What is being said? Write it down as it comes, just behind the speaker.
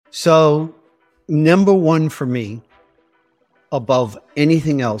So, number one for me, above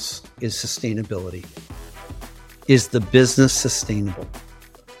anything else, is sustainability. Is the business sustainable?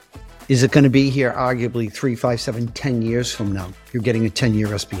 Is it going to be here arguably 3, 5, 7, 10 years from now? You're getting a 10-year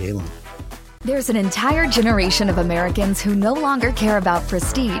SBA loan. There's an entire generation of Americans who no longer care about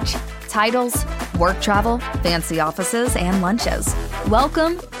prestige, titles, work travel, fancy offices, and lunches.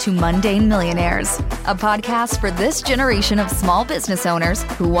 Welcome to Mundane Millionaires, a podcast for this generation of small business owners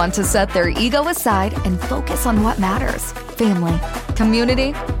who want to set their ego aside and focus on what matters: family,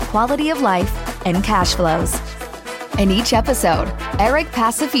 community, quality of life, and cash flows. In each episode, Eric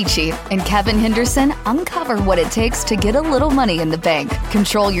Pacifici and Kevin Henderson uncover what it takes to get a little money in the bank,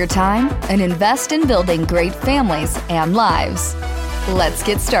 control your time, and invest in building great families and lives. Let's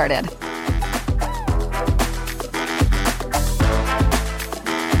get started.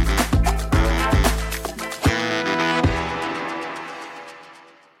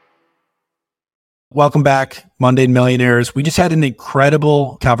 Welcome back, Mundane Millionaires. We just had an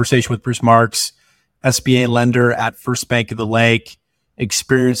incredible conversation with Bruce Marks, SBA lender at First Bank of the Lake,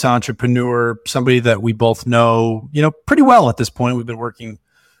 experienced entrepreneur, somebody that we both know, pretty well at this point. We've been working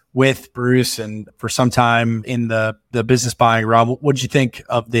with Bruce and for some time in the business buying realm. What did you think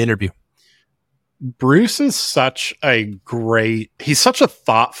of the interview? Bruce is he's such a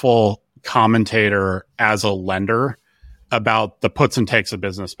thoughtful commentator as a lender about the puts and takes of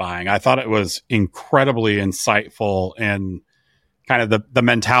business buying. I thought it was incredibly insightful in kind of the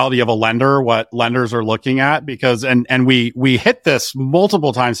mentality of a lender, what lenders are looking at, because, and we hit this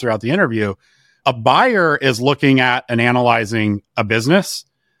multiple times throughout the interview. A buyer is looking at and analyzing a business.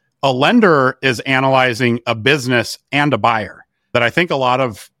 A lender is analyzing a business and a buyer. That I think a lot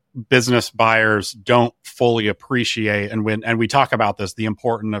of business buyers don't fully appreciate. And we talk about this, the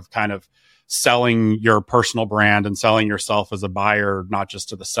importance of kind of selling your personal brand and selling yourself as a buyer, not just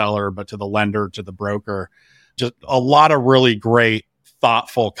to the seller, but to the lender, to the broker. Just a lot of really great,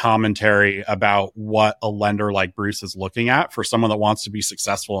 thoughtful commentary about what a lender like Bruce is looking at for someone that wants to be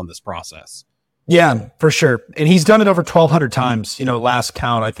successful in this process. Yeah, for sure. And he's done it over 1,200 times. Last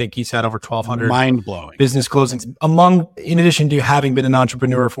count, I think he's had over 1,200 mind-blowing business closings. In addition to having been an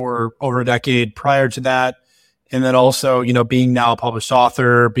entrepreneur for over a decade prior to that, and then also, being now a published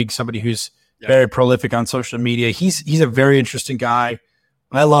author, being somebody who's very prolific on social media. He's a very interesting guy.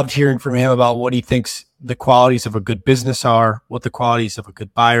 I loved hearing from him about what he thinks the qualities of a good business are, what the qualities of a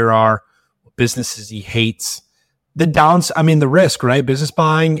good buyer are, what businesses he hates. The risk, right? Business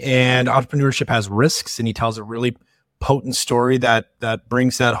buying and entrepreneurship has risks, and he tells a really potent story that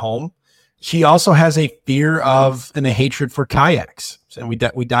brings that home. He also has a fear of and a hatred for kayaks. And we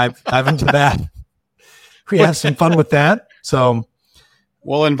dive into that. We have some fun with that. So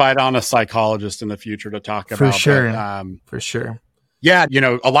we'll invite on a psychologist in the future to talk about for sure. For sure. Yeah,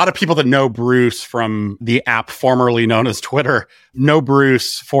 a lot of people that know Bruce from the app formerly known as Twitter know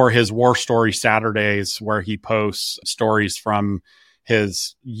Bruce for his War Story Saturdays, where he posts stories from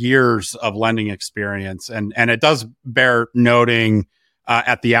his years of lending experience. And it does bear noting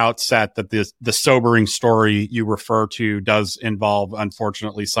at the outset that the sobering story you refer to does involve,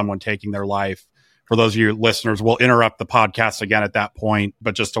 unfortunately, someone taking their life. For those of you listeners, we'll interrupt the podcast again at that point,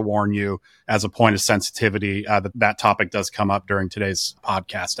 but just to warn you, as a point of sensitivity, that topic does come up during today's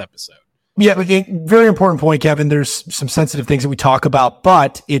podcast episode. Yeah, but very important point, Kevin. There's some sensitive things that we talk about,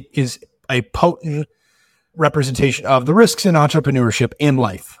 but it is a potent representation of the risks in entrepreneurship and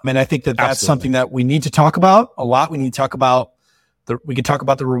life. And I think that's something that we need to talk about a lot. We need to talk about we can talk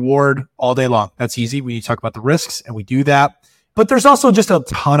about the reward all day long. That's easy. We need to talk about the risks, and we do that. But there's also just a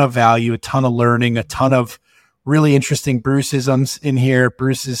ton of value, a ton of learning, a ton of really interesting Bruceisms in here.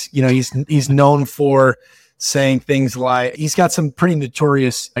 Bruce is, he's known for saying things like, he's got some pretty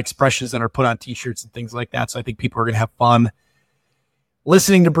notorious expressions that are put on t-shirts and things like that. So I think people are going to have fun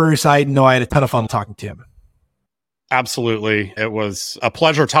listening to Bruce. I know I had a ton of fun talking to him. Absolutely. It was a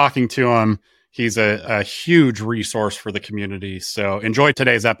pleasure talking to him. He's a huge resource for the community. So enjoy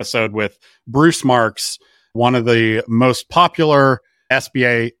today's episode with Bruce Marks, one of the most popular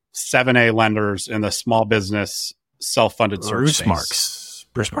SBA 7A lenders in the small business self-funded search space.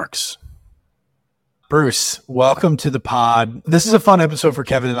 Bruce Marks. Bruce, welcome to the pod. This is a fun episode for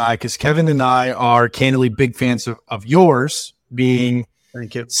Kevin and I, because Kevin and I are candidly big fans of yours, being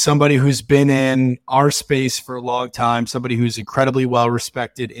Thank you. Somebody who's been in our space for a long time, somebody who's incredibly well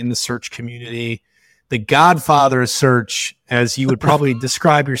respected in the search community, the godfather of search, as you would probably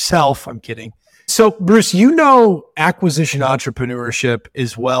describe yourself. I'm kidding. So, Bruce, acquisition entrepreneurship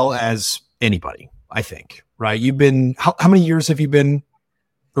as well as anybody, I think, right? You've been, how many years have you been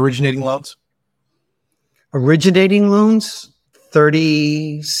originating loans? Originating loans?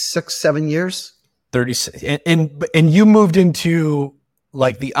 36, 7 years. 36. And you moved into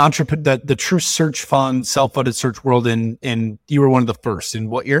like the entrepreneur, the true search fund, self-funded search world, and you were one of the first. In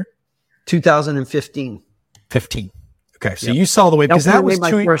what year? 2015. 15. Okay. So you saw the way, because that was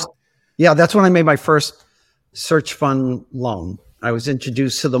that's when I made my first search fund loan. I was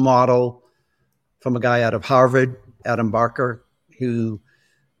introduced to the model from a guy out of Harvard, Adam Barker, who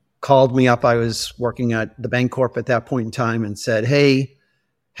called me up. I was working at the Bancorp at that point in time and said, hey,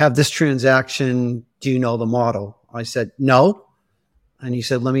 have this transaction. Do you know the model? I said, no. And he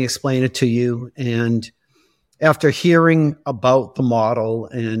said, let me explain it to you. And after hearing about the model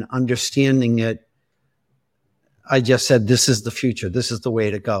and understanding it, I just said, this is the future. This is the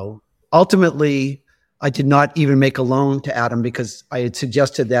way to go. Ultimately, I did not even make a loan to Adam because I had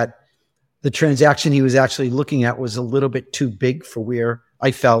suggested that the transaction he was actually looking at was a little bit too big for where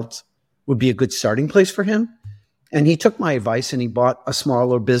I felt would be a good starting place for him. And he took my advice and he bought a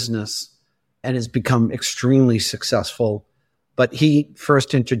smaller business and has become extremely successful. But he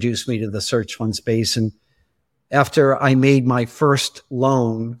first introduced me to the search fund space. And after I made my first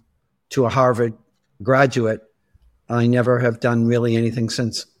loan to a Harvard graduate, I never have done really anything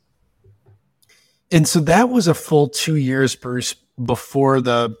since. And so that was a full 2 years, Bruce, before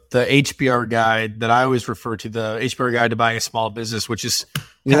the HBR guide that I always refer to, the HBR guide to buying a small business, which is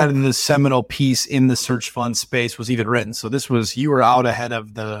kind of the seminal piece in the search fund space, was even written. So this was, you were out ahead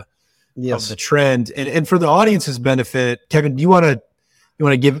of the trend. And for the audience's benefit, Kevin, do you want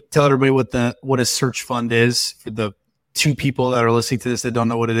to tell everybody what a search fund is for the two people that are listening to this that don't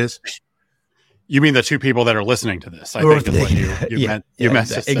know what it is? You mean the two people that are listening to this? I think is what you meant.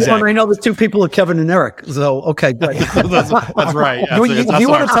 Exactly. I know the two people are Kevin and Eric. So, okay, good. that's right. Do you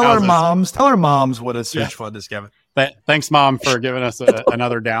want to tell our moms what a search fund is, Kevin? Thanks, Mom, for giving us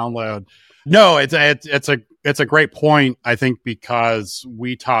another download. No, it's a great point, I think, because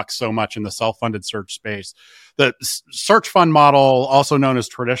we talk so much in the self-funded search space. The search fund model, also known as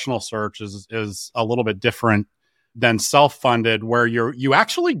traditional search, is a little bit different than self-funded, where you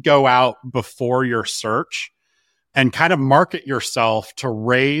actually go out before your search and kind of market yourself to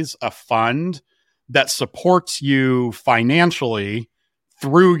raise a fund that supports you financially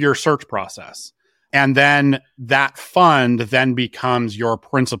through your search process. And then that fund then becomes your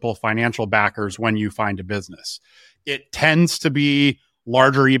principal financial backers when you find a business. It tends to be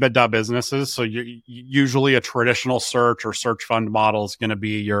larger EBITDA businesses. So usually a traditional search or search fund model is going to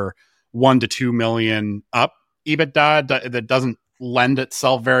be your 1 to 2 million up EBITDA. That doesn't lend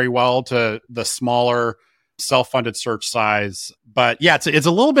itself very well to the smaller self-funded search size. But yeah, it's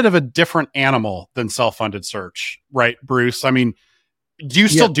a little bit of a different animal than self-funded search, right, Bruce? I mean, do you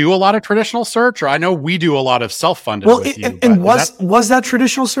still do a lot of traditional search? Or I know we do a lot of self-funded. Well, was that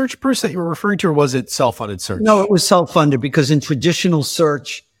traditional search, Bruce, that you were referring to, or was it self-funded search? No, it was self-funded, because in traditional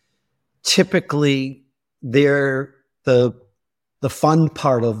search, typically the fund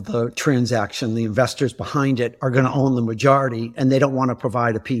part of the transaction, the investors behind it, are going to own the majority, and they don't want to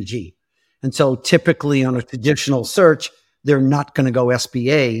provide a PG. And so typically on a traditional search, they're not going to go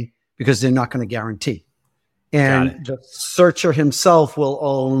SBA because they're not going to guarantee. And the searcher himself will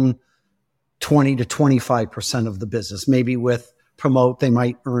own 20 to 25% of the business. Maybe with Promote, they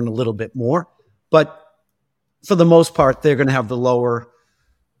might earn a little bit more. But for the most part, they're going to have the lower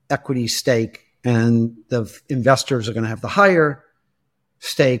equity stake, and the investors are going to have the higher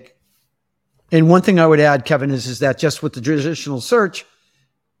stake. And one thing I would add, Kevin, is that just with the traditional search,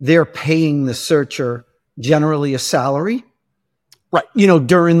 they're paying the searcher generally a salary, right?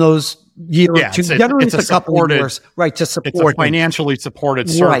 During those year or two. Generally, it's a couple of years, right? To support. It's a financially supported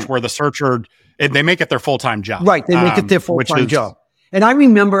search, where the searcher, they make it their full-time job, right? They make it their full-time job. And I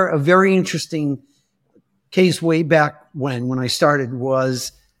remember a very interesting case way back when I started,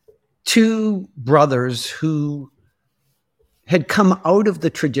 was two brothers who had come out of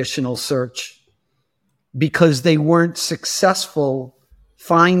the traditional search because they weren't successful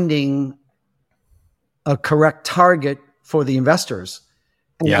finding a correct target for the investors.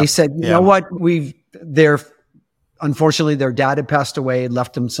 And they said, you know what, unfortunately their dad had passed away and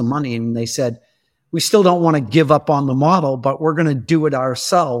left them some money. And they said, we still don't want to give up on the model, but we're going to do it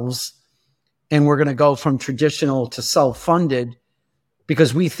ourselves. And we're going to go from traditional to self-funded,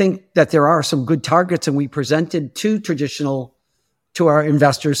 because we think that there are some good targets, and we presented to our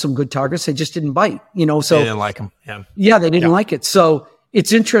investors some good targets. They just didn't bite, so they didn't like them. Yeah, they didn't like it. So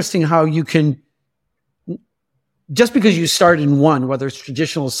it's interesting how you can, just because you start in one, whether it's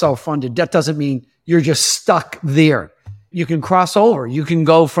traditional or self-funded, that doesn't mean you're just stuck there. You can cross over. You can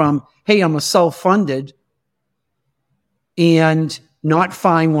go from, hey, I'm a self-funded, and not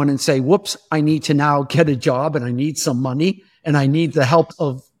find one and say, whoops, I need to now get a job and I need some money. and I need the help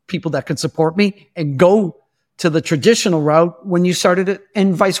of people that can support me, and go to the traditional route when you started it,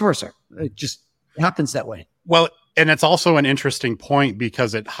 and vice versa. It just happens that way. Well, and it's also an interesting point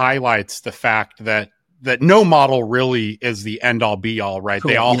because it highlights the fact that no model really is the end all be all, right?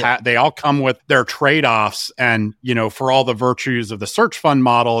 Cool. They all come with their trade-offs, and, you know, for all the virtues of the search fund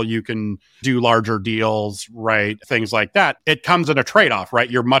model, you can do larger deals, right? Things like that. It comes at a trade-off, right?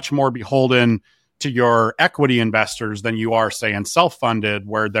 You're much more beholden to your equity investors than you are, say, in self-funded,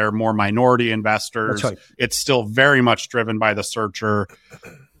 where they're more minority investors. That's right. It's still very much driven by the searcher.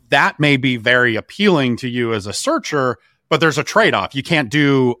 That may be very appealing to you as a searcher, but there's a trade-off. You can't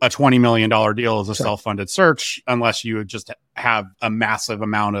do a $20 million deal as a self-funded search unless you just have a massive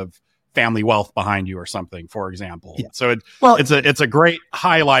amount of family wealth behind you or something, for example. Yeah. So it's a great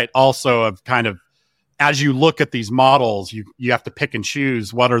highlight also of kind of, as you look at these models, you have to pick and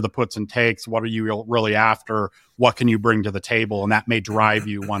choose what are the puts and takes, what are you really after, what can you bring to the table, and that may drive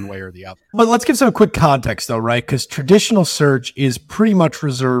you one way or the other. But let's give some quick context though, right? Because traditional search is pretty much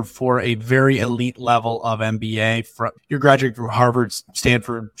reserved for a very elite level of MBA. You're graduating from Harvard,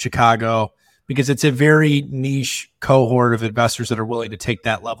 Stanford, Chicago, because it's a very niche cohort of investors that are willing to take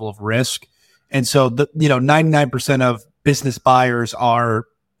that level of risk. And so 99% of business buyers are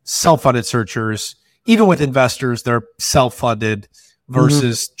self-funded searchers. Even with investors, they're self-funded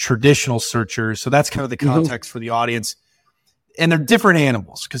versus traditional searchers. So that's kind of the context for the audience. And they're different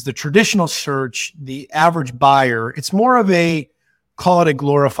animals, because the traditional search, the average buyer, it's more of a, call it a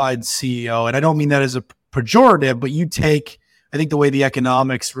glorified CEO. And I don't mean that as a pejorative, but I think the way the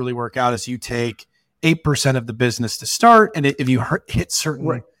economics really work out is you take 8% of the business to start. And if you hit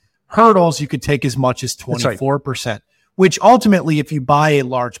certain hurdles, you could take as much as 24%. Which ultimately, if you buy a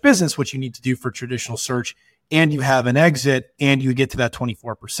large business, which you need to do for traditional search, and you have an exit and you get to that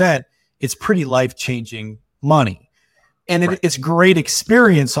 24%, it's pretty life-changing money. And it's great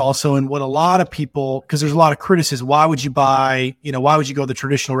experience also in what a lot of people, because there's a lot of criticism. Why would you go the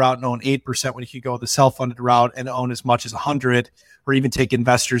traditional route and own 8% when you could go the self-funded route and own as much as 100, or even take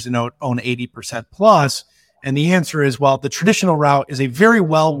investors and own 80% plus? And the answer is, well, the traditional route is a very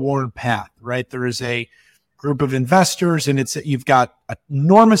well-worn path, right? There is a group of investors, and you've got an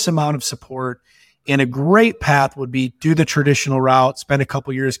enormous amount of support, and a great path would be do the traditional route, spend a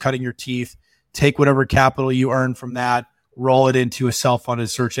couple years cutting your teeth, take whatever capital you earn from that, roll it into a self-funded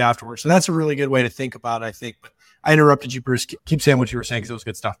search afterwards. So that's a really good way to think about it, I think. But I interrupted you, Bruce. Keep saying what you were saying, because it was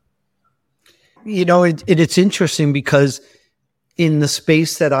good stuff. You know, it's interesting because in the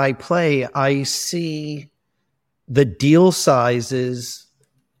space that I play, I see the deal sizes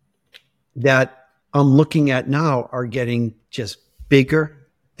that I'm looking at now are getting just bigger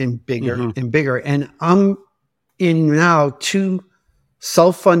and bigger and bigger. And I'm in now 2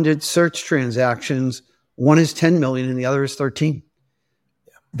 self-funded search transactions. One is 10 million and the other is 13.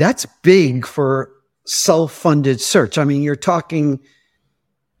 That's big for self-funded search. I mean, you're talking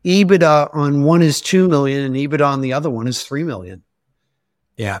EBITDA on one is 2 million and EBITDA on the other one is 3 million.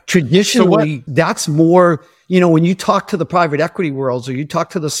 Yeah. Traditionally, that's more, when you talk to the private equity worlds, or you talk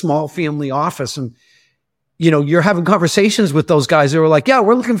to the small family office, and, you're having conversations with those guys who are like, yeah,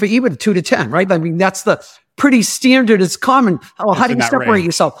 we're looking for EBITDA 2 to 10, right? I mean, that's the pretty standard. It's common. Oh, how do you separate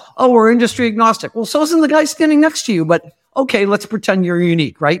yourself? Oh, we're industry agnostic. Well, so isn't the guy standing next to you, but okay, let's pretend you're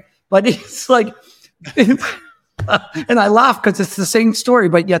unique, right? But it's like, and I laugh because it's the same story,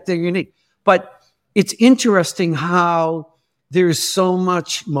 but yet they're unique. But it's interesting how there's so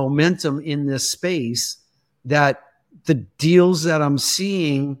much momentum in this space that the deals that I'm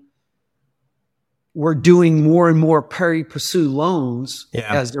seeing, we're doing more and more pari passu loans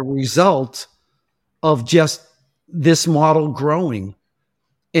as a result of just this model growing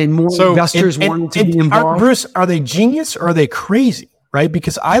and more investors wanting to be involved. Bruce, are they genius or are they crazy? Right?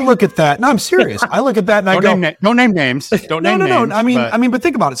 Because I look at that. No, I'm serious. I look at that and I go, don't name names. Don't name names. No. But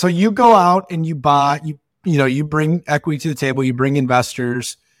think about it. So you go out and you buy, you bring equity to the table, you bring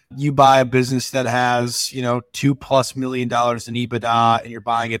investors, you buy a business that has, $2+ million in EBITDA, and you're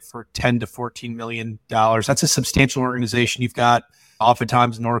buying it for $10 to $14 million. That's a substantial organization. You've got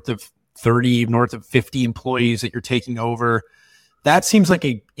oftentimes north of 30, north of 50 employees that you're taking over. That seems like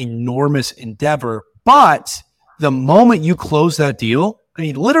an enormous endeavor. But the moment you close that deal,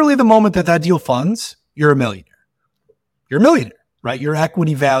 literally the moment that deal funds, you're a millionaire. You're a millionaire, right? Your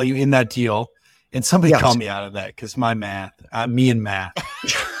equity value in that deal. And somebody call me out of that, because me and math,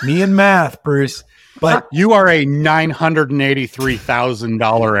 Bruce. But you are a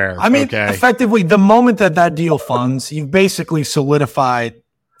 $983,000 heir. Effectively, the moment that deal funds, you've basically solidified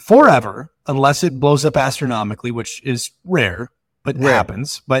forever, unless it blows up astronomically, which is rare. but it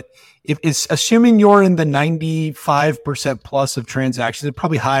happens. But if it's assuming you're in the 95% plus of transactions, it's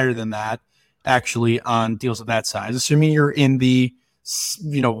probably higher than that actually on deals of that size. Assuming you're in the,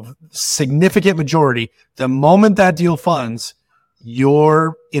 significant majority, the moment that deal funds,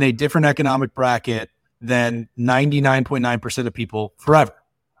 you're in a different economic bracket than 99.9% of people forever.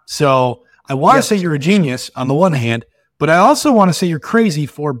 So I want to say you're a genius on the one hand, but I also want to say you're crazy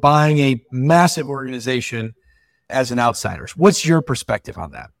for buying a massive organization as an outsider. What's your perspective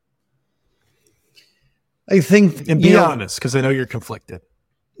on that? I think, and be honest, because I know you're conflicted.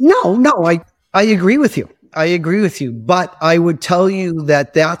 No, I agree with you. But I would tell you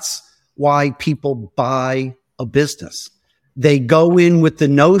that that's why people buy a business. They go in with the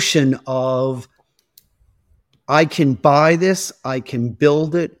notion of, I can buy this, I can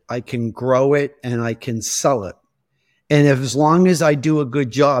build it, I can grow it, and I can sell it. And as long as I do a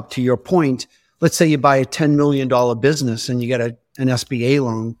good job, to your point, let's say you buy a $10 million business and you get an SBA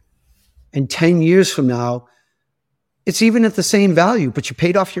loan, and 10 years from now, it's even at the same value, but you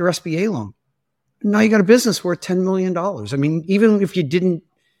paid off your SBA loan. Now you got a business worth $10 million. I mean, even if you didn't.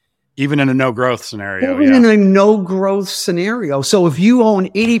 Even in a no growth scenario. Even in a no growth scenario. So if you own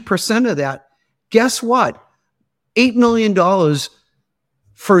 80% of that, guess what? $8 million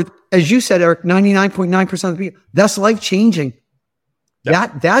for, as you said, Eric, 99.9% of the people, that's life changing.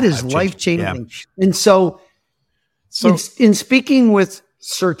 Yep. That is life changing. Yeah. And so in speaking with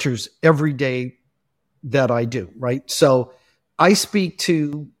searchers every day that I do, right? So I speak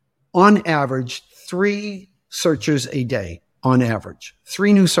to, on average, 3 searchers a day, on average,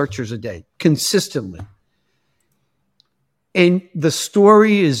 3 new searchers a day, consistently. And the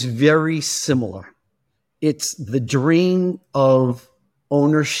story is very similar. It's the dream of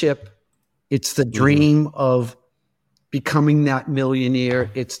ownership. It's the dream of becoming that millionaire.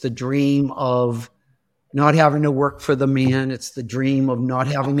 It's the dream of not having to work for the man. It's the dream of not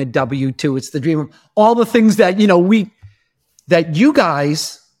having a W-2. It's the dream of all the things that, that you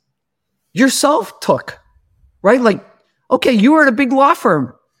guys yourself took, right? Like, okay, you were at a big law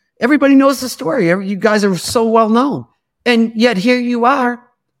firm. Everybody knows the story. You guys are so well known. And yet here you are,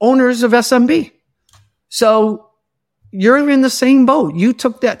 owners of SMB. So you're in the same boat. You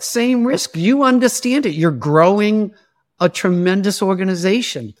took that same risk. You understand it. You're growing a tremendous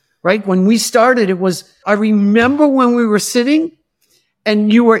organization, right? When we started, I remember when we were sitting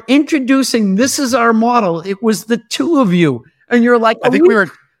and you were introducing, this is our model. It was the 2 of you. And you're like, I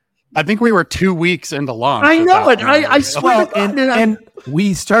think we were 2 weeks into launch. I know it. I swear to God. And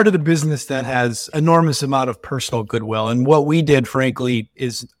we started a business that has enormous amount of personal goodwill. And what we did, frankly,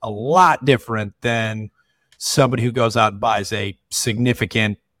 is a lot different than somebody who goes out and buys a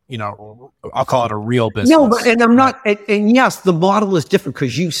significant, I'll call it a real business. No, but, and I'm not, and yes, the model is different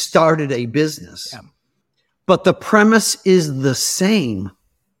because you started a business, yeah. But the premise is the same.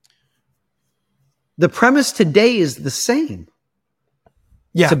 The premise today is the same.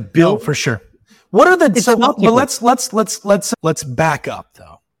 Yeah, to build for sure. What are the? Let's back up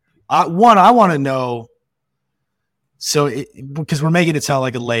though. I want to know. So, because we're making it sound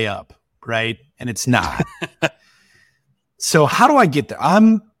like a layup, right? And it's not. So, how do I get there?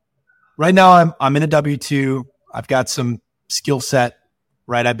 I'm in a W-2. I've got some skill set,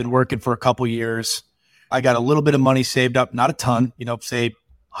 right? I've been working for a couple years. I got a little bit of money saved up, not a ton. Say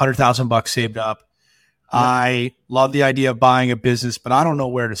 $100,000 saved up. I love the idea of buying a business, but I don't know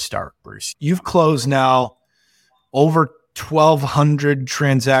where to start, Bruce. You've closed now over 1,200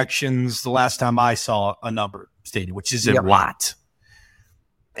 transactions the last time I saw a number stated, which is a lot.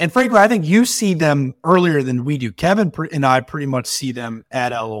 And frankly, I think you see them earlier than we do. Kevin and I pretty much see them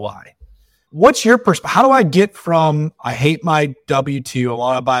at LOI. What's your perspective? How do I get from I hate my W-2, I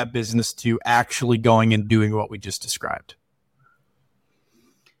want to buy a business, to actually going and doing what we just described?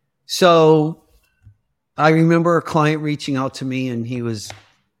 So I remember a client reaching out to me and he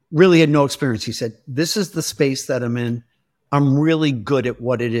really had no experience. He said, this is the space that I'm in. I'm really good at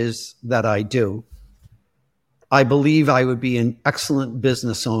what it is that I do. I believe I would be an excellent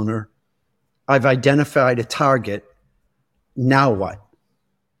business owner. I've identified a target. Now what?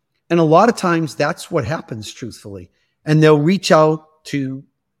 And a lot of times that's what happens, truthfully. And they'll reach out to,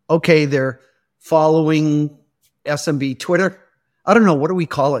 they're following SMB Twitter. I don't know. What do we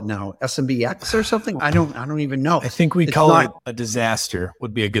call it now? SMBX or something? I don't even know. I think we call it a disaster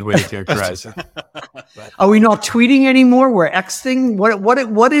would be a good way to characterize it. Are we not tweeting anymore? We're Xing?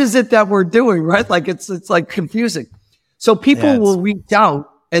 What is it that we're doing, right? Like it's like confusing. So people will reach out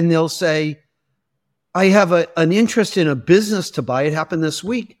and they'll say, I have an interest in a business to buy. It happened this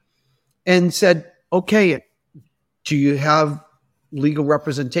week. And said, okay, do you have legal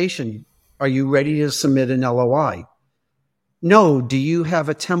representation? Are you ready to submit an LOI? No, do you have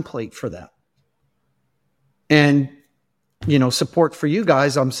a template for that? And, support for you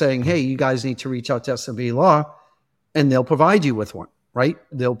guys, I'm saying, hey, you guys need to reach out to SMB Law and they'll provide you with one, right?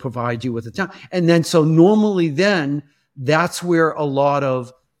 They'll provide you with a template. And then, so normally then that's where a lot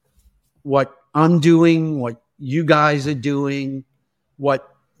of what I'm doing, what you guys are doing, what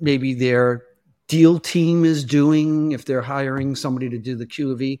maybe their deal team is doing, if they're hiring somebody to do the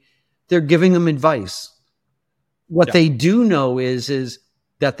Q of E, they're giving them advice. What they do know is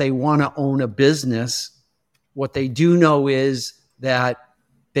that they want to own a business. What they do know is that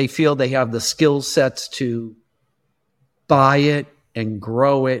they feel they have the skill sets to buy it and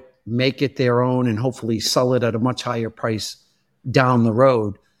grow it, make it their own, and hopefully sell it at a much higher price down the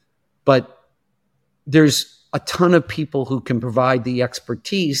road. But there's a ton of people who can provide the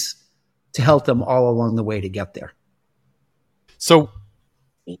expertise to help them all along the way to get there. So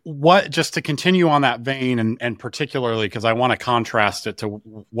just to continue on that vein, and particularly because I want to contrast it to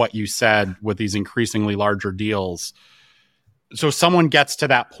what you said with these increasingly larger deals. So someone gets to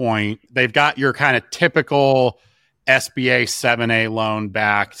that point, they've got your kind of typical SBA 7A loan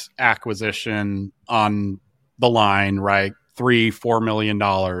backed acquisition on the line, right? $3-4 million.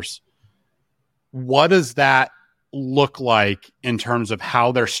 What does that look like in terms of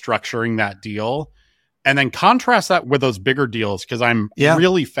how they're structuring that deal? And then contrast that with those bigger deals, because I'm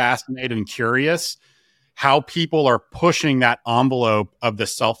really fascinated and curious how people are pushing that envelope of the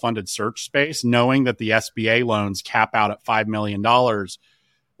self-funded search space, knowing that the SBA loans cap out at $5 million.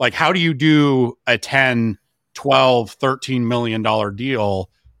 Like, how do you do a $10, $12, $13 million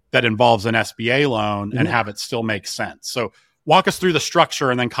deal that involves an SBA loan and have it still make sense? So walk us through the structure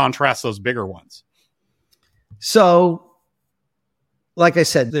and then contrast those bigger ones. So, like I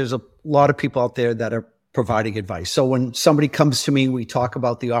said, there's a lot of people out there that are providing advice. So when somebody comes to me, we talk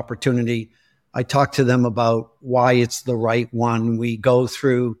about the opportunity. I talk to them about why it's the right one. We go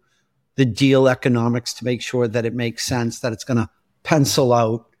through the deal economics to make sure that it makes sense, that it's going to pencil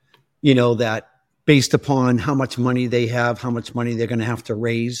out, that based upon how much money they have, how much money they're going to have to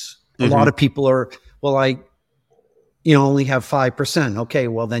raise. A lot of people are, only have 5%. Okay,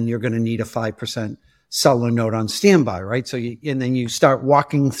 well, then you're going to need a 5% seller note on standby, right? So and then you start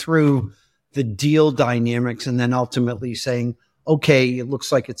walking through the deal dynamics and then ultimately saying, okay, it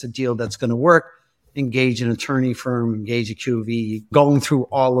looks like it's a deal that's going to work. Engage an attorney firm, engage a QV, going through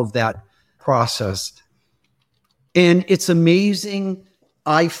all of that process. And it's amazing.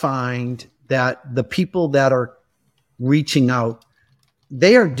 I find that the people that are reaching out,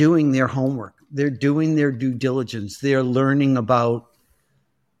 they are doing their homework. They're doing their due diligence. They're learning about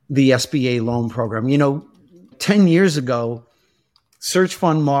the SBA loan program. 10 years ago, search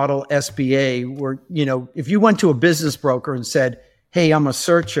fund model SBA were, if you went to a business broker and said, hey, I'm a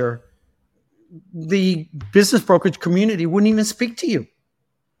searcher, the business brokerage community wouldn't even speak to you.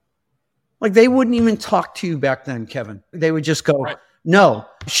 Like, they wouldn't even talk to you back then, Kevin. They would just go, no,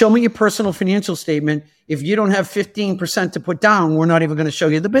 show me your personal financial statement. If you don't have 15% to put down, we're not even going to show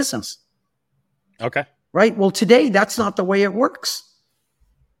you the business. Okay. Right? Well, today, that's not the way it works.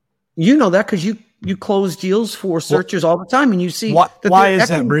 You know that because you close deals for searchers all the time, and you see why is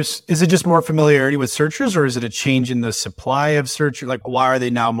that, Bruce? Is it just more familiarity with searchers, or is it a change in the supply of searchers? Like, why are they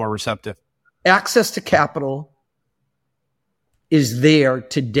now more receptive? Access to capital is there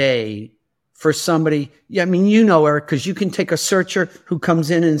today for somebody. Yeah, I mean, Eric, because you can take a searcher who comes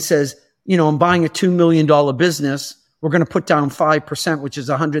in and says, I'm buying a $2 million business. We're going to put down 5%, which is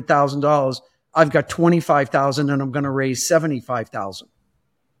 $100,000. I've got $25,000, and I'm going to raise $75,000.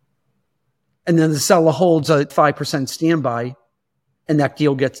 And then the seller holds a 5% standby, and that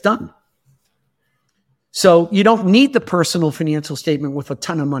deal gets done. So you don't need the personal financial statement with a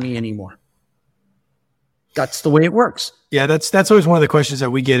ton of money anymore. That's the way it works. Yeah, that's always one of the questions that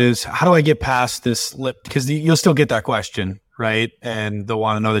we get is, how do I get past this lip? Because you'll still get that question, right? And they'll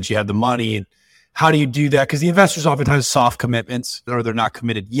want to know that you have the money. And how do you do that? Because the investors oftentimes have soft commitments, or they're not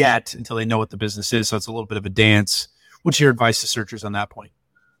committed yet until they know what the business is. So it's a little bit of a dance. What's your advice to searchers on that point?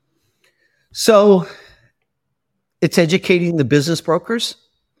 So it's educating the business brokers.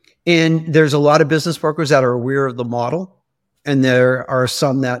 And there's a lot of business brokers that are aware of the model, and there are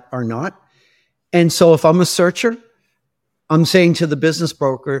some that are not. And so if I'm a searcher, I'm saying to the business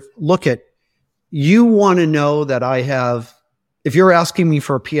broker, look you want to know that I have, if you're asking me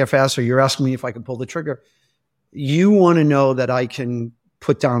for a PFS or you're asking me if I can pull the trigger, you want to know that I can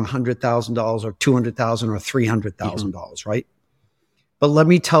put down $100,000 or $200,000 or $300,000, right? But let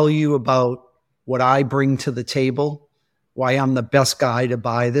me tell you about what I bring to the table, why I'm the best guy to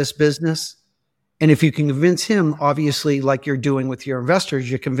buy this business. And if you can convince him, obviously, like you're doing with your investors,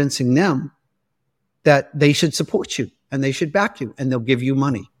 you're convincing them that they should support you and they should back you and they'll give you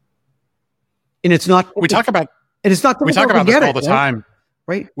money. And it's not, we talk about this all the time.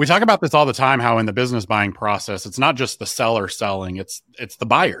 Right. We talk about this all the time, how in the business buying process, it's not just the seller selling, it's the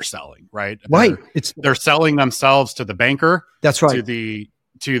buyer selling, right? Right. They're selling themselves to the banker. That's right.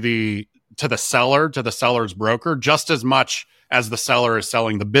 To the seller, to the seller's broker, just as much as the seller is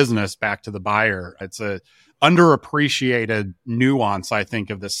selling the business back to the buyer. It's a underappreciated nuance, I think,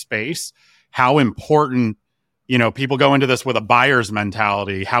 of this space. How important, people go into this with a buyer's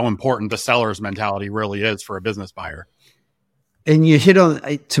mentality, how important the seller's mentality really is for a business buyer. And you hit on,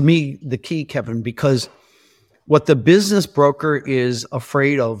 to me, the key, Kevin, because what the business broker is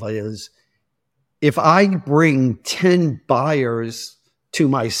afraid of is if I bring 10 buyers to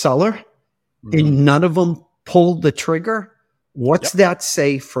my seller and none of them pulled the trigger, what's that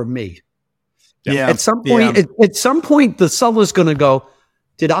say for me? Yeah. At some point, the seller's going to go,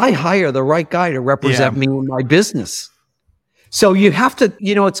 did I hire the right guy to represent me in my business? So you have to,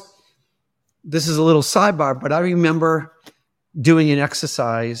 this is a little sidebar, but I remember doing an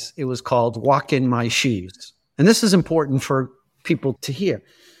exercise. It was called Walk in My Shoes. And this is important for people to hear.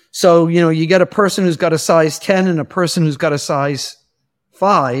 So, you get a person who's got a size 10 and a person who's got a size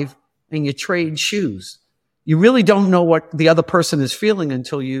 5, and you trade shoes. You really don't know what the other person is feeling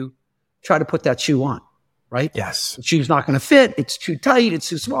until you try to put that shoe on, right? Yes. The shoe's not going to fit. It's too tight. It's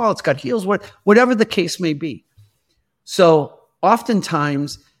too small. It's got heels, whatever the case may be. So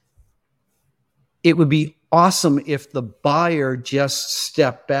oftentimes it would be awesome if the buyer just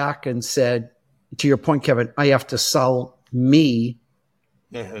stepped back and said, to your point, Kevin, I have to sell me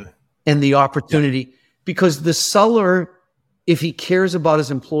and the opportunity, because the seller, if he cares about his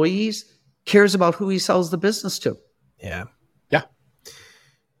employees, cares about who he sells the business to. Yeah. Yeah.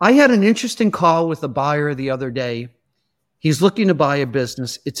 I had an interesting call with a buyer the other day. He's looking to buy a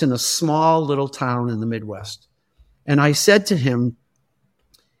business. It's in a small little town in the Midwest. And I said to him,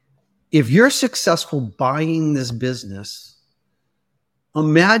 if you're successful buying this business,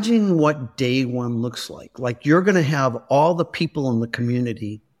 imagine what day one looks like. Like, you're going to have all the people in the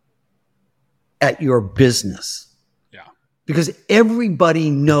community at your business. Yeah. Because everybody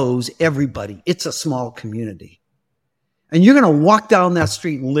knows everybody. It's a small community. And you're going to walk down that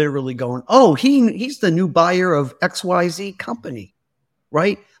street literally going, oh, he's the new buyer of XYZ company,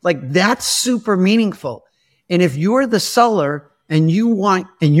 right? Like, that's super meaningful. And if you're the seller and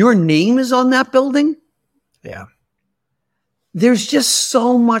your name is on that building, there's just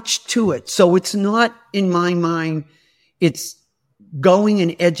so much to it. So it's not, in my mind, it's going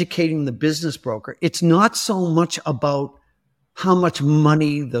and educating the business broker. It's not so much about how much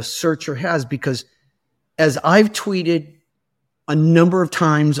money the searcher has, because as I've tweeted a number of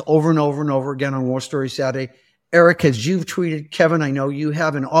times over and over and over again on War Story Saturday, Eric, as you've tweeted, Kevin, I know you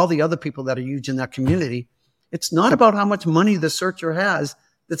have, and all the other people that are huge in that community, it's not about how much money the searcher has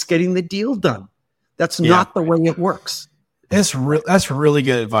that's getting the deal done. That's not the way it works. That's really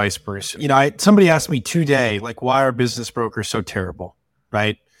good advice, Bruce. Somebody asked me today, like, why are business brokers so terrible,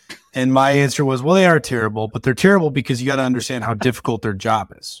 right? And my answer was, well, they are terrible, but they're terrible because you got to understand how difficult their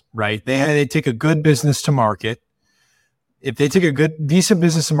job is, right? They take a good business to market. If they take a good, decent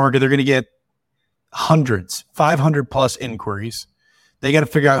business to market, they're going to get hundreds, 500 plus inquiries. They got to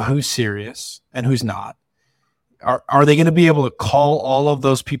figure out who's serious and who's not. Are they going to be able to call all of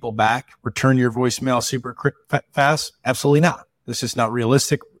those people back, return your voicemail super fast? Absolutely not. This is not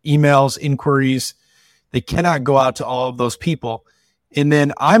realistic. Emails, inquiries, they cannot go out to all of those people. And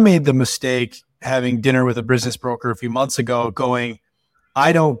then I made the mistake having dinner with a business broker a few months ago going,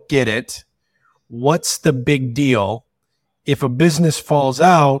 I don't get it. What's the big deal? If a business falls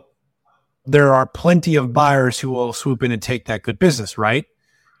out, there are plenty of buyers who will swoop in and take that good business, right?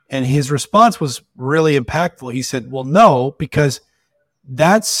 And his response was really impactful. He said, well, no, because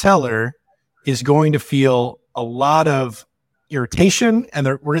that seller is going to feel a lot of irritation and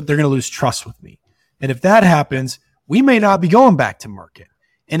they're going to lose trust with me. And if that happens, we may not be going back to market.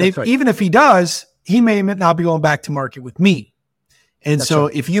 And even if he does, he may not be going back to market with me. And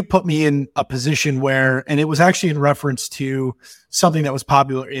if you put me in a position where, and it was actually in reference to something that was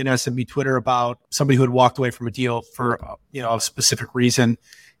popular in SMB Twitter about somebody who had walked away from a deal for, a specific reason.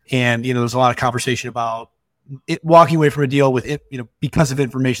 And, there's a lot of conversation about it walking away from a deal with it, because of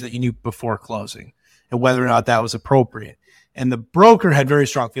information that you knew before closing and whether or not that was appropriate. And the broker had very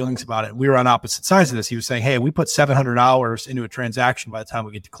strong feelings about it. We were on opposite sides of this. He was saying, hey, we put 700 hours into a transaction by the time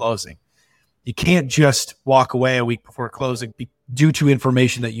we get to closing. You can't just walk away a week before closing due to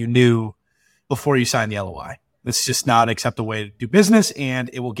information that you knew before you signed the LOI. It's just not an acceptable way to do business, and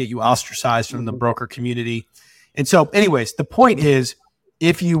it will get you ostracized from the broker community. And so anyways, the point is,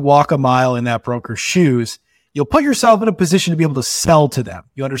 if you walk a mile in that broker's shoes, you'll put yourself in a position to be able to sell to them.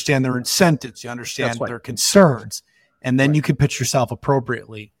 You understand their incentives, you understand their concerns, and then you can pitch yourself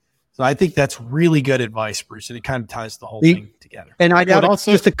appropriately. So I think that's really good advice, Bruce, and it kind of ties the whole thing together. And I'd add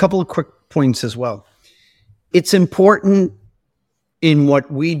also just a couple of quick points as well. It's important in what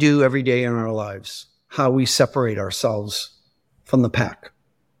we do every day in our lives, how we separate ourselves from the pack,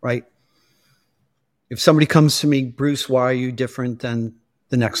 right? If somebody comes to me, Bruce, why are you different than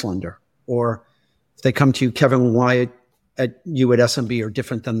the next lender? Or if they come to you, Kevin, why you at SMB are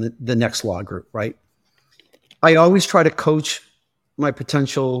different than the next law group, right? I always try to coach my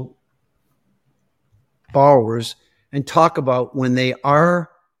potential borrowers and talk about when they are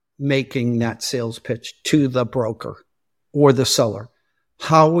making that sales pitch to the broker or the seller,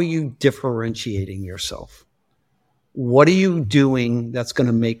 how are you differentiating yourself? What are you doing that's going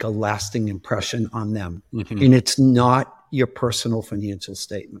to make a lasting impression on them? Mm-hmm. And it's not your personal financial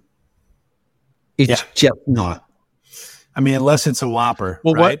statement. It's just not. I mean, unless it's a whopper,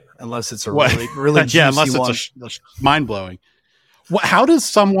 right? Unless it's a really juicy unless it's a mind-blowing. How does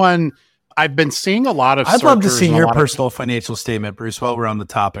someone... I've been seeing a lot of... I'd love to see your personal financial statement, Bruce, while we're on the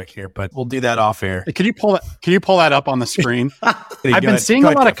topic here, but we'll do that off air. Can you pull that up on the screen? I've been seeing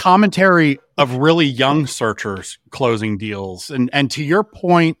a lot of commentary of really young searchers closing deals. And to your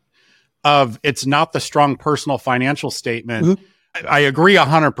point of it's not the strong personal financial statement, mm-hmm. I agree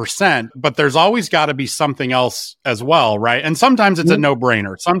 100%, but there's always got to be something else as well, right? And sometimes it's mm-hmm. a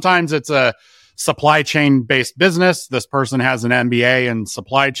no-brainer. Sometimes it's a supply chain based business. This person has an MBA in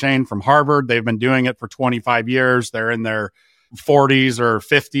supply chain from Harvard. They've been doing it for 25 years. They're in their 40s or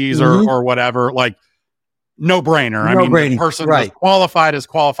 50s mm-hmm. or whatever. Like, no brainer. I mean, the person is qualified as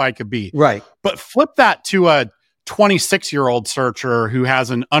qualified could be. Right. But flip that to a 26-year-old searcher who has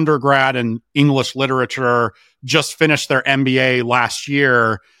an undergrad in English literature, just finished their MBA last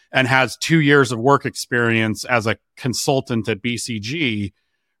year, and has 2 years of work experience as a consultant at BCG,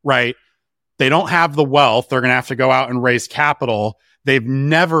 right? They don't have the wealth. They're going to have to go out and raise capital. They've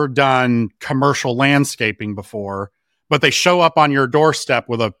never done commercial landscaping before, but they show up on your doorstep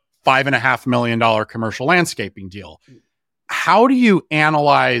with a $5.5 million commercial landscaping deal. How do you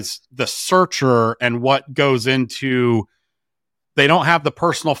analyze the searcher and what goes into, they don't have the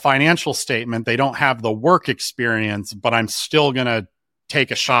personal financial statement, they don't have the work experience, but I'm still going to take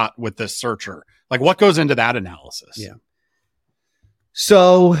a shot with this searcher? Like, what goes into that analysis? Yeah.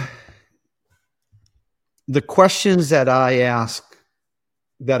 So the questions that I ask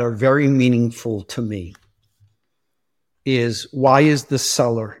that are very meaningful to me is, why is the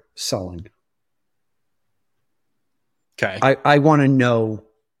seller selling? Okay. I want to know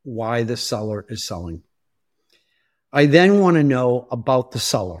why the seller is selling. I then want to know about the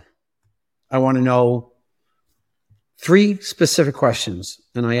seller. I want to know 3 specific questions,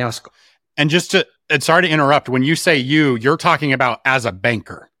 and I ask. And sorry to interrupt, when you say you're talking about as a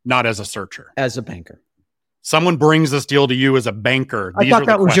banker, not as a searcher. As a banker. Someone brings this deal to you as a banker. I thought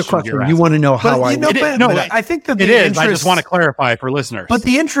that was your question. You want to know how I... I think that it is. I just want to clarify for listeners. But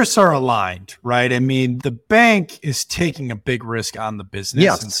the interests are aligned, right? I mean, the bank is taking a big risk on the business.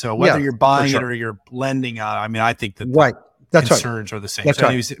 Yes. And so whether you're buying it or you're lending on, I mean, I think that the concerns are the same. That's so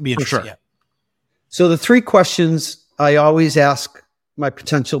right. It'd be interesting. Sure. So the 3 questions I always ask my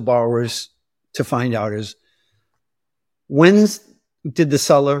potential borrowers to find out is, when did the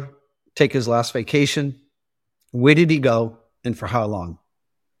seller take his last vacation? Where did he go, and for how long?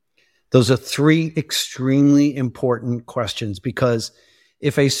 Those are 3 extremely important questions, because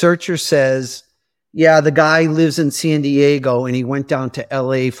if a searcher says, yeah, the guy lives in San Diego and he went down to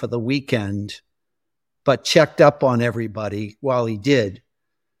LA for the weekend, but checked up on everybody while he did,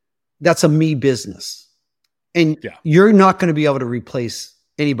 that's a me business. And you're not going to be able to replace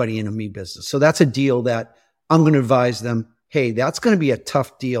anybody in a me business. So that's a deal that I'm going to advise them, hey, that's going to be a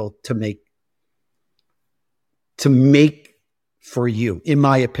tough deal to make for you, in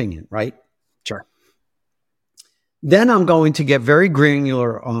my opinion, right? Sure. Then I'm going to get very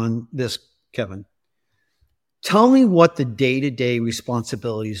granular on this, Kevin. Tell me what the day-to-day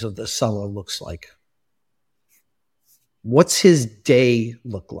responsibilities of the seller looks like. What's his day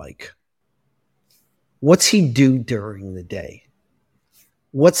look like? What's he do during the day?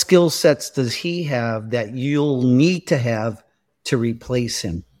 What skill sets does he have that you'll need to have to replace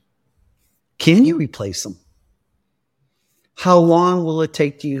him? Can you replace him? How long will it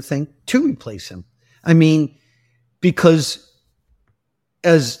take, do you think, to replace him? I mean, because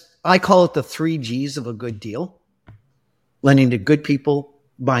as I call it, the 3 G's of a good deal: lending to good people,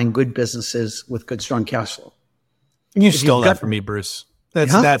 buying good businesses with good, strong cash flow. You stole that from me, Bruce.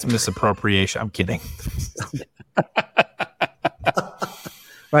 That's misappropriation. I'm kidding.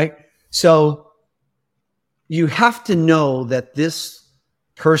 Right? So you have to know that this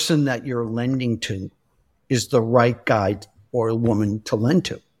person that you're lending to is the right guy or woman to lend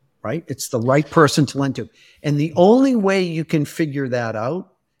to, right? It's the right person to lend to. And the only way you can figure that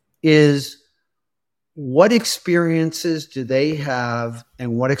out is what experiences do they have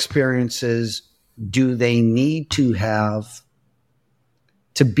and what experiences do they need to have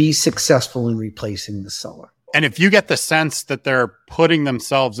to be successful in replacing the seller. And if you get the sense that they're putting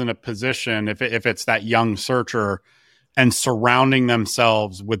themselves in a position, if it's that young searcher, and surrounding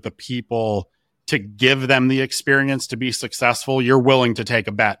themselves with the people to give them the experience to be successful, you're willing to take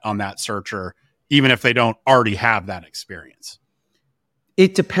a bet on that searcher, even if they don't already have that experience.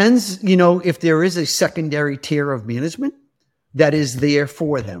 It depends, if there is a secondary tier of management that is there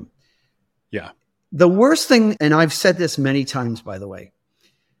for them. Yeah. The worst thing, and I've said this many times, by the way,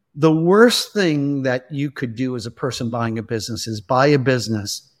 the worst thing that you could do as a person buying a business is buy a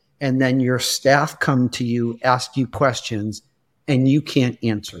business and then your staff come to you, ask you questions, and you can't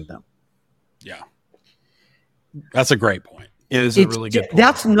answer them. Yeah. That's a great point. It is a really good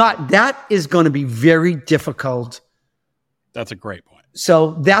point. That is going to be very difficult. That's a great point.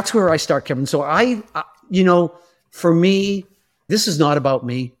 So that's where I start, Kevin. So for me, this is not about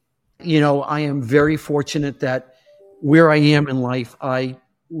me. I am very fortunate that where I am in life, I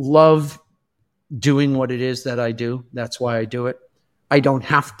love doing what it is that I do. That's why I do it. I don't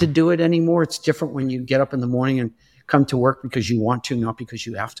have to do it anymore. It's different when you get up in the morning and come to work because you want to, not because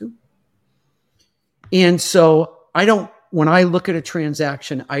you have to. And so when I look at a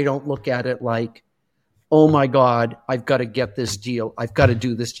transaction, I don't look at it like, oh my God, I've got to get this deal. I've got to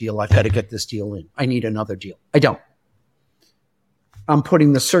do this deal. I've got to get this deal in. I need another deal. I don't. I'm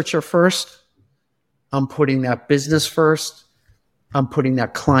putting the searcher first. I'm putting that business first. I'm putting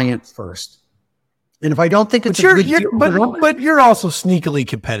that client first. And if I don't think it's a good deal, but you're also sneakily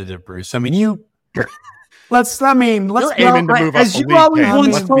competitive, Bruce. I mean, let's aiming to move as up you the always league,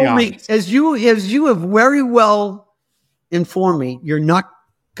 once let's told be me, honest. as you have very well informed me, you're not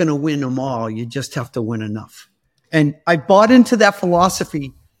going to win them all. You just have to win enough. And I bought into that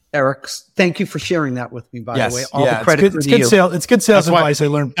philosophy, Eric. Thank you for sharing that with me, by the way. All the credit to you. It's good sales advice I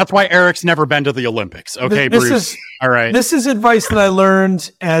learned. That's why Eric's never been to the Olympics. Okay, Bruce. All right. This is advice that I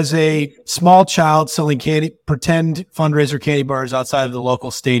learned as a small child selling pretend fundraiser candy bars outside of the local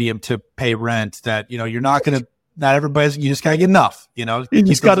stadium to pay rent. That, you're not going to, not everybody's, you just got to get enough, You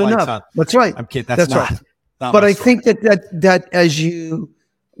just got enough. On. That's right. I'm kidding. That's right. Not but I story. think that as you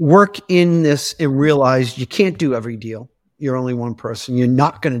work in this and realize you can't do every deal. You're only one person. You're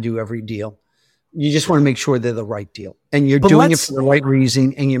not going to do every deal. You just want to make sure they're the right deal. And you're doing it for the right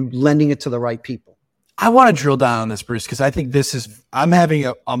reason and you're lending it to the right people. I want to drill down on this, Bruce, because I think I'm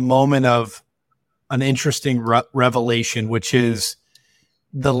having a moment of an interesting revelation, which is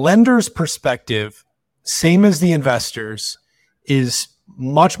the lender's perspective, same as the investors, is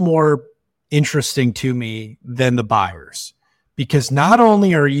much more interesting to me than the buyers. Because not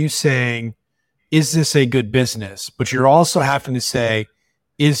only are you saying, is this a good business? But you're also having to say,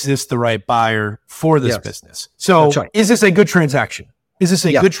 is this the right buyer for this business? So is this a good transaction? Is this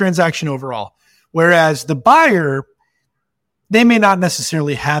a good transaction overall? Whereas the buyer, they may not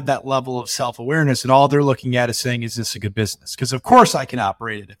necessarily have that level of self-awareness, and all they're looking at is saying, is this a good business? Because of course I can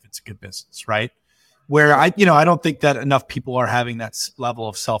operate it if it's a good business, right? Where I don't think that enough people are having that level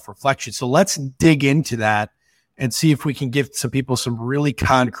of self-reflection. So let's dig into that and see if we can give some people some really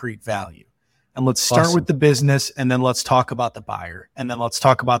concrete value. And let's start with the business, and then let's talk about the buyer, and then let's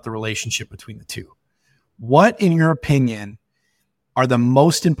talk about the relationship between the two. What, in your opinion, are the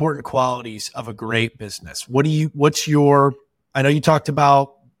most important qualities of a great business? I know you talked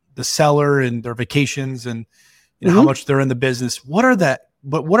about the seller and their vacations and how much they're in the business. What are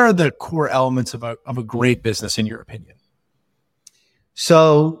the core elements of a great business, in your opinion?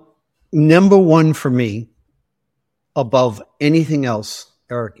 So number one for me, above anything else,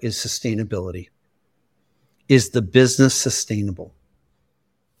 Eric, is sustainability. Is the business sustainable?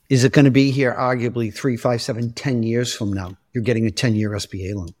 Is it going to be here arguably 3, 5, 7, 10 years from now? You're getting a 10-year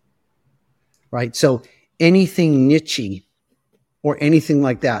SBA loan, right? So anything niche-y or anything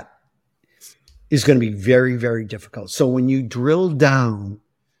like that is going to be very, very difficult. So when you drill down,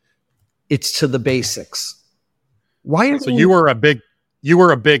 it's to the basics. You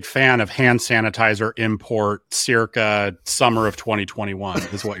were a big fan of hand sanitizer import circa summer of 2021,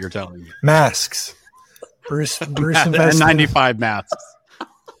 is what you're telling me. Masks. Bruce and invested 95 masks.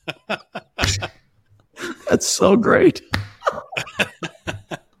 That's so great.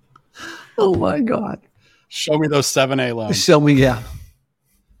 Oh my God. Show me those 7A loans. Show me, yeah.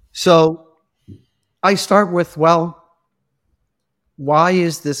 So I start with, why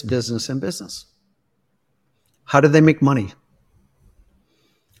is this business in business? How do they make money?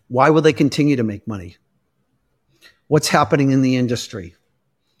 Why will they continue to make money? What's happening in the industry?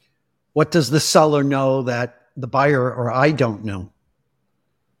 What does the seller know that the buyer or I don't know?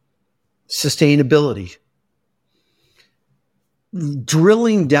 Sustainability.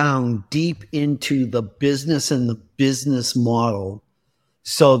 Drilling down deep into the business and the business model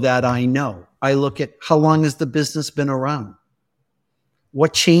so that I know. I look at how long has the business been around?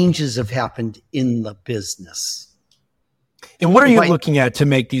 What changes have happened in the business? And what are you looking at to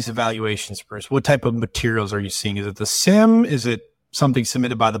make these evaluations, Bruce? What type of materials are you seeing? Is it the CIM? Is it something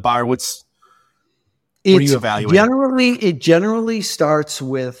submitted by the buyer? What are you evaluating? It generally starts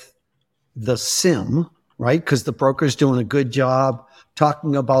with the CIM, right? Because the broker's doing a good job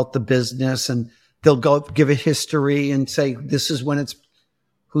talking about the business, and they'll go give a history and say, this is when it's,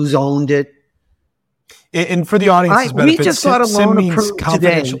 who's owned it. And for the audience's benefit, we just got a loan approved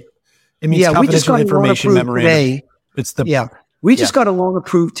today. It means confidential information memorandum. We just got a loan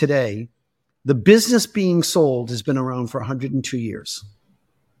approved today. The business being sold has been around for 102 years.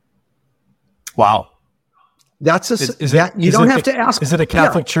 Wow. That's you don't have to ask. Is it a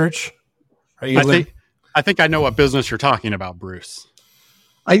Catholic church? I think I know what business you're talking about, Bruce.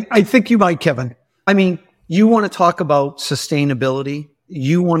 I think you might, Kevin. I mean, you want to talk about sustainability.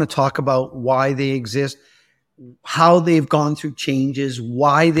 You want to talk about why they exist, how they've gone through changes,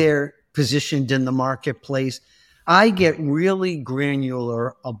 why they're positioned in the marketplace. I get really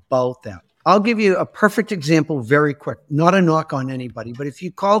granular about that. I'll give you a perfect example very quick, not a knock on anybody, but if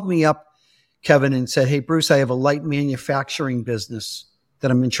you called me up, Kevin, and said, hey, Bruce, I have a light manufacturing business that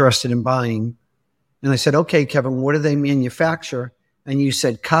I'm interested in buying. And I said, okay, Kevin, what do they manufacture? And you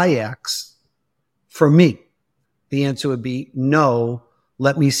said kayaks. For me, the answer would be no.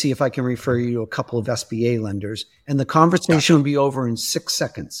 Let me see if I can refer you to a couple of SBA lenders. And the conversation would be over in 6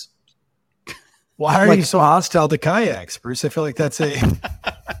 seconds. Why are you so hostile to kayaks, Bruce? I feel like that's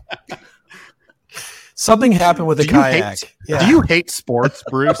something happened with a kayak. Do you hate sports,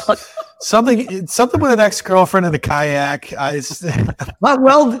 Bruce? something with an ex-girlfriend and a kayak. How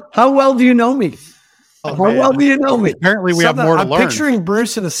well do you know me? How well do you know me? Apparently, we have more to learn. I'm picturing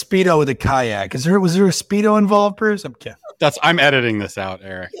Bruce in a Speedo with a kayak. Was there a Speedo involved, Bruce? I'm kidding. I'm editing this out,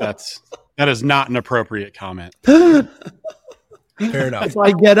 Eric. That is not an appropriate comment. Fair enough. If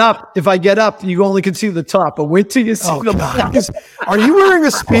I get up, you only can see the top. But wait till you see the bottom. Are you wearing a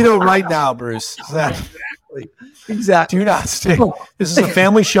Speedo right now, Bruce? Exactly. Do not stand. This is a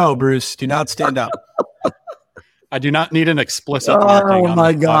family show, Bruce. Do not stand up. I do not need an explicit marking. Oh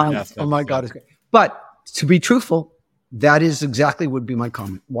my God. Oh my God. But to be truthful, that is exactly would be my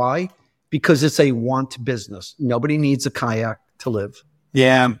comment. Why? Because it's a want business. Nobody needs a kayak to live.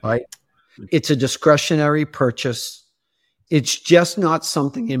 Yeah. Right. It's a discretionary purchase. It's just not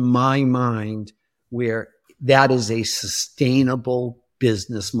something in my mind where that is a sustainable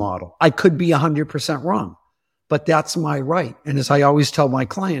business model. I could be 100% wrong, but that's my right. And as I always tell my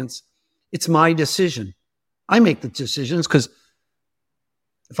clients, it's my decision. I make the decisions because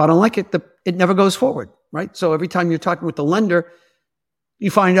if I don't like it, it never goes forward, right? So every time you're talking with the lender,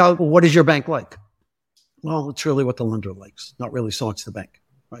 you find out, well, what is your bank like? Well, it's really what the lender likes, not really so much the bank.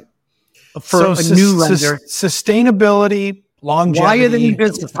 For a new lender, sustainability, longevity. Why are they in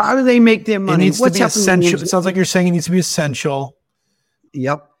business? How do they make their money? It needs to be essential. It sounds like you're saying it needs to be essential.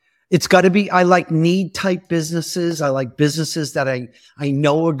 Yep. It's got to be, I like need type businesses. I like businesses that I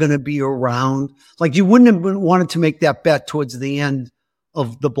know are going to be around. Like you wouldn't have wanted to make that bet towards the end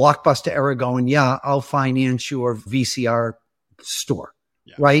of the Blockbuster era going, yeah, I'll finance your VCR store,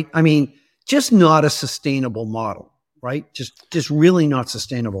 right? I mean, just not a sustainable model. Right? Just really not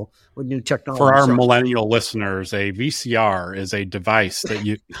sustainable with new technology. For our millennial listeners, a VCR is a device that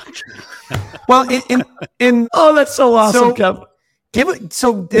you. Well, oh, that's so awesome, Kev.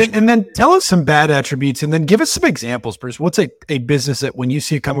 And then tell us some bad attributes, and then give us some examples, Bruce. What's a business that when you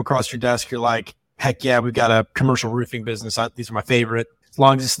see it come across your desk, you're like, heck yeah, we've got a commercial roofing business. These are my favorite. As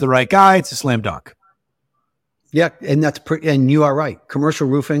long as it's the right guy, it's a slam dunk. Yeah, and and you are right. Commercial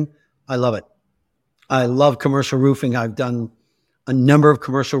roofing, I love it. I love commercial roofing. I've done a number of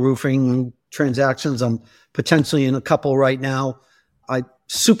commercial roofing transactions. I'm potentially in a couple right now.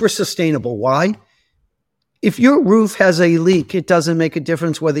 Super sustainable. Why? If your roof has a leak, it doesn't make a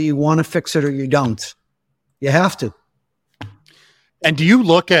difference whether you want to fix it or you don't. You have to. And do you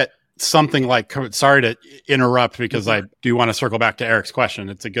look at something like, sorry to interrupt because I do want to circle back to Eric's question.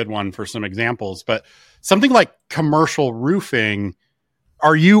 It's a good one for some examples, but something like commercial roofing,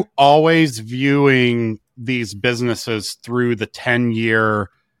 are you always viewing these businesses through the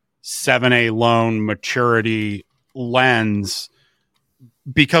 10-year 7A loan maturity lens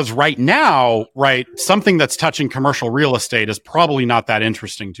because right now, right, something that's touching commercial real estate is probably not that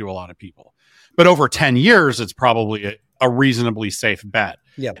interesting to a lot of people. But over 10 years, it's probably a reasonably safe bet.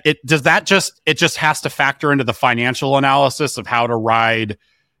 Yeah. It just has to factor into the financial analysis of how to ride,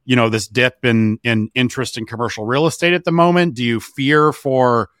 this dip in interest in commercial real estate at the moment. Do you fear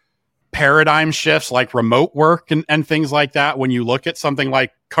for paradigm shifts like remote work and things like that when you look at something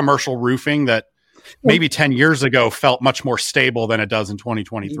like commercial roofing that maybe 10 years ago felt much more stable than it does in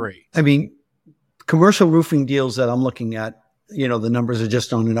 2023? I mean, commercial roofing deals that I'm looking at, the numbers are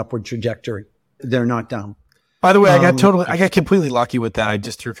just on an upward trajectory. They're not down. By the way, I got completely lucky with that. I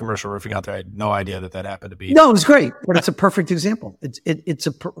just threw commercial roofing out there. I had no idea that happened to be. No, it was great, but it's a perfect example.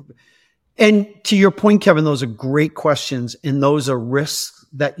 And to your point, Kevin, those are great questions, and those are risks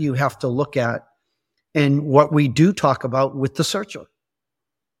that you have to look at, and what we do talk about with the searcher.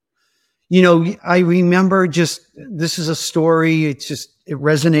 I remember this is a story. It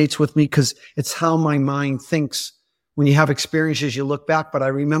resonates with me because it's how my mind thinks. When you have experiences, you look back. But I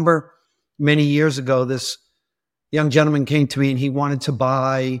remember many years ago, this young gentleman came to me and he wanted to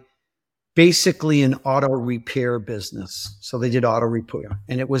buy basically an auto repair business. So they did auto repair,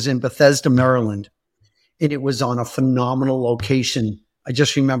 and it was in Bethesda, Maryland, and it was on a phenomenal location. I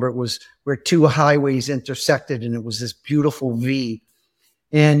just remember it was where two highways intersected, and it was this beautiful V.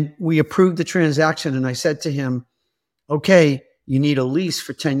 And we approved the transaction, and I said to him, okay, you need a lease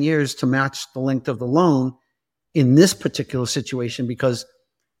for 10 years to match the length of the loan in this particular situation because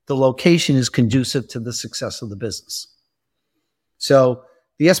the location is conducive to the success of the business. So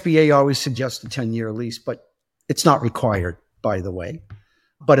the SBA always suggests a 10-year lease, but it's not required, by the way.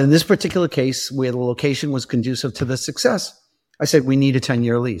 But in this particular case, where the location was conducive to the success, I said, we need a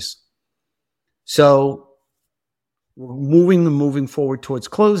 10-year lease. So we're moving forward towards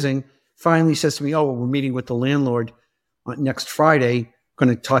closing. Finally says to me, we're meeting with the landlord next Friday.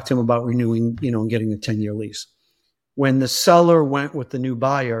 Going to talk to him about renewing, and getting a 10-year lease. When the seller went with the new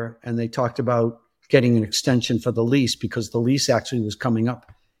buyer and they talked about getting an extension for the lease because the lease actually was coming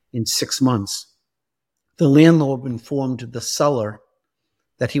up in 6 months, the landlord informed the seller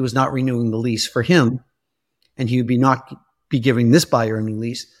that he was not renewing the lease for him, and he would not be giving this buyer a new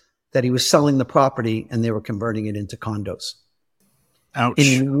lease, that he was selling the property and they were converting it into condos. Ouch.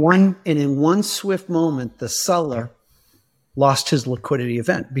 And in one swift moment, the seller lost his liquidity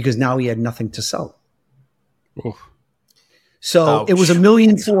event because now he had nothing to sell. Oof. So Ouch. It was $1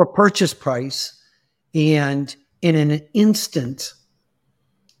 million for purchase price. And in an instant,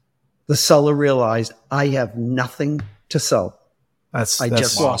 the seller realized, I have nothing to sell. I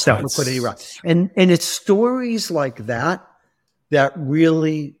just lost that liquidity. Right. And it's stories like that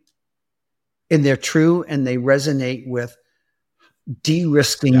really, and they're true and they resonate with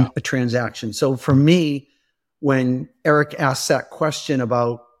de-risking a transaction. So for me, when Eric asked that question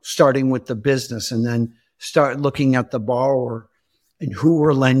about starting with the business and then start looking at the borrower and who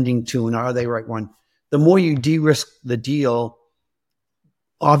we're lending to and are they right one, the more you de-risk the deal,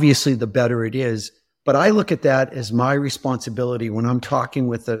 obviously the better it is. But I look at that as my responsibility when I'm talking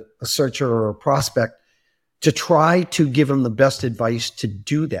with a searcher or a prospect to try to give them the best advice to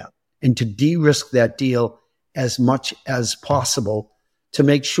do that and to de-risk that deal as much as possible to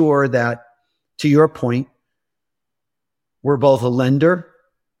make sure that, to your point, we're both a lender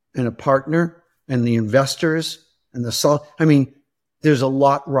and a partner and the investors and the seller. I mean, there's a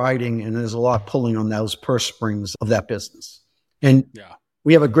lot riding and there's a lot pulling on those purse strings of that business. And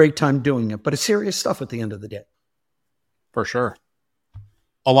we have a great time doing it, but it's serious stuff at the end of the day. For sure.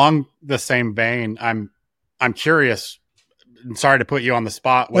 Along the same vein, I'm curious, and sorry to put you on the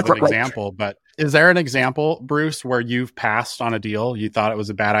spot with an example, but is there an example, Bruce, where you've passed on a deal? You thought it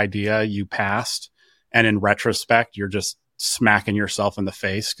was a bad idea, you passed, and in retrospect, you're just smacking yourself in the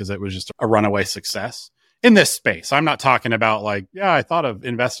face because it was just a runaway success in this space? I'm not talking about like, I thought of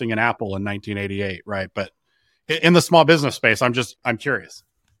investing in Apple in 1988, right? But in the small business space, I'm curious.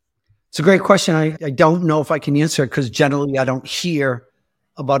 It's a great question. I don't know if I can answer it because generally I don't hear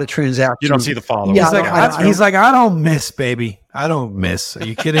about a transaction. You don't see the follow-up. Yeah, he's like, I don't miss, baby. I don't miss. Are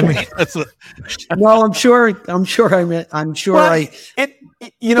you kidding me? Well, I'm sure.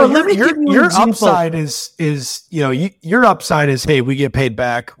 Your upside is your upside is, hey, we get paid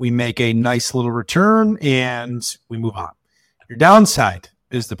back, we make a nice little return, and we move on. Your downside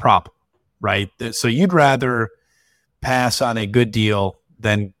is the problem, right? So you'd rather pass on a good deal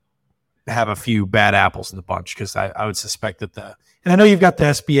than have a few bad apples in the bunch, because I would suspect that and I know you've got the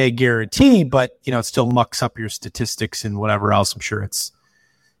SBA guarantee, but it still mucks up your statistics and whatever else. I'm sure it's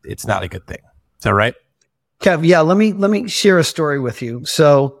not a good thing. Is that right? Kev, yeah, let me share a story with you.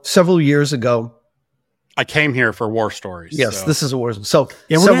 So several years ago, I came here for war stories. Yes, so. This is a war. So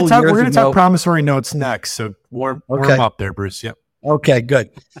yeah, we're going to talk promissory notes next. So warm up there, Bruce. Yep. Okay, good.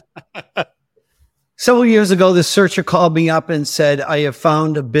 Several years ago, the searcher called me up and said, I have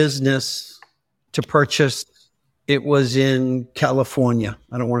found a business to purchase. It was in California.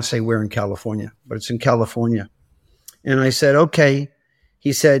 I don't want to say where in California, but it's in California. And I said, okay.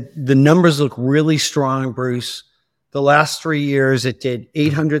 He said, the numbers look really strong, Bruce. The last 3 years, it did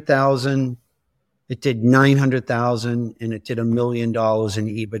 800,000, it did 900,000, and it did $1 million in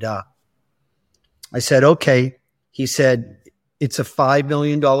EBITDA. I said, okay. He said, it's a $5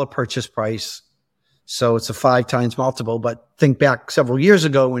 million purchase price. So it's a 5 times multiple, but think back several years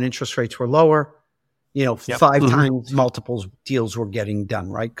ago when interest rates were lower, 5 times multiples deals were getting done,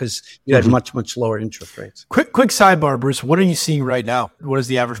 right? Because you had much, much lower interest rates. Quick sidebar, Bruce. What are you seeing right now? What is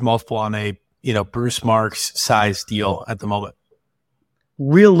the average multiple on a, Bruce Marks size deal at the moment?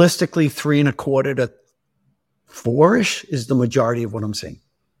 Realistically, 3.25 to 4-ish is the majority of what I'm seeing.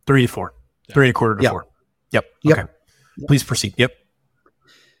 3 to 4, 3.25 to 4. Yep. Okay. Please proceed. Yep.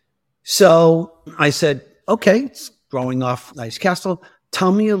 So I said, okay, it's growing off nice castle.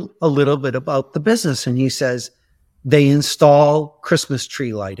 Tell me a little bit about the business. And he says, they install Christmas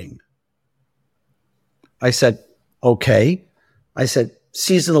tree lighting. I said, okay. I said,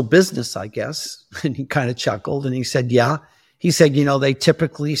 seasonal business, I guess. And he kind of chuckled and he said, yeah. He said, they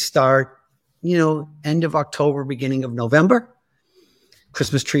typically start, end of October, beginning of November.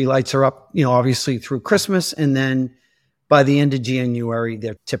 Christmas tree lights are up, obviously through Christmas. And then by the end of January,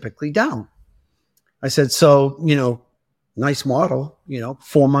 they're typically down. I said, so, nice model,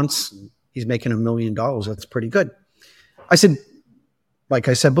 4 months, he's making $1 million. That's pretty good. I said, like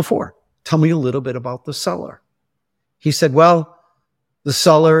I said before, tell me a little bit about the seller. He said, well, the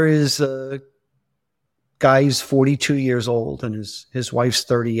seller is a guy who's 42 years old and his wife's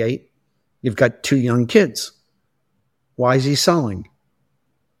 38. You've got 2 young kids. Why is he selling?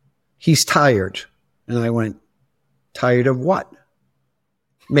 He's tired. And I went, tired of what?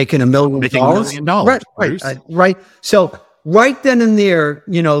 Making $1 million. Making $1 million. Right. So right then and there,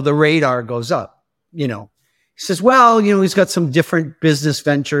 the radar goes up. He says, well, he's got some different business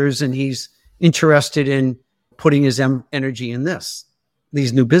ventures and he's interested in putting his energy in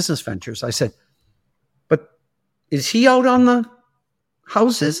these new business ventures. I said, but is he out on the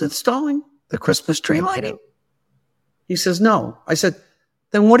houses installing the Christmas tree lighting? He says, no. I said,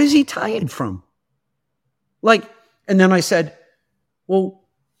 then what is he tired from? And then I said, well,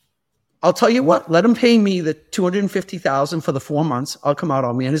 I'll tell you what, let him pay me the $250,000 for the 4 months. I'll come out,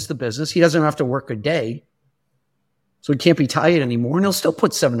 I'll manage the business. He doesn't have to work a day. So he can't be tired anymore. And he'll still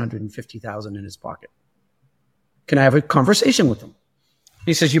put $750,000 in his pocket. Can I have a conversation with him?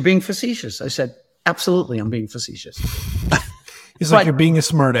 He says, you're being facetious. I said, absolutely, I'm being facetious. He's like, you're being a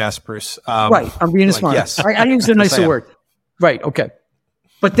smart ass, Bruce. Right, I'm being a smart ass. Yes. I used a nicer word. Right, okay.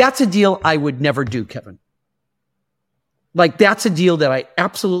 But that's a deal I would never do, Kevin. That's a deal that I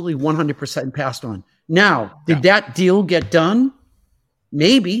absolutely 100% passed on. Now, did that deal get done?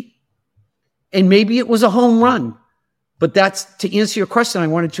 Maybe. And maybe it was a home run. But that's, to answer your question, I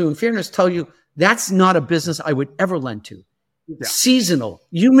wanted to, in fairness, tell you, that's not a business I would ever lend to. Yeah. Seasonal.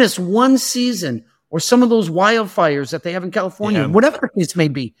 You miss one season or some of those wildfires that they have in California, whatever the case may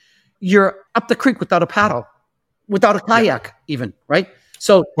be, you're up the creek without a paddle, without a kayak even, right?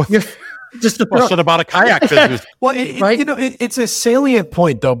 So you're... Just about a kayak business. Well, it's a salient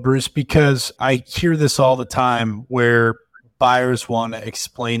point though, Bruce, because I hear this all the time where buyers want to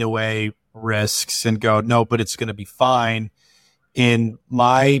explain away risks and go, no, but it's going to be fine. And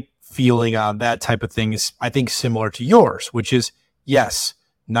my feeling on that type of thing is, I think, similar to yours, which is, yes,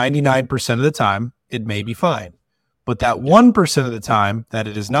 99% of the time, it may be fine. But that 1% of the time that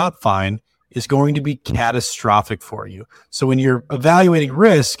it is not fine is going to be catastrophic for you. So when you're evaluating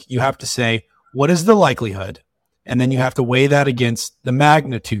risk, you have to say, what is the likelihood? And then you have to weigh that against the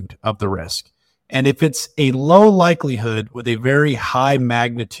magnitude of the risk. And if it's a low likelihood with a very high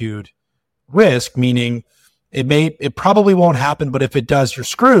magnitude risk, meaning it probably won't happen, but if it does, you're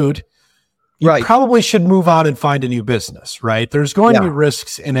screwed. You probably should move on and find a new business, right? There's going to be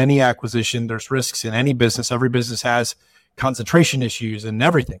risks in any acquisition. There's risks in any business. Every business has concentration issues and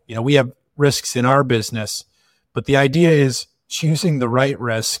everything. We have risks in our business, but the idea is choosing the right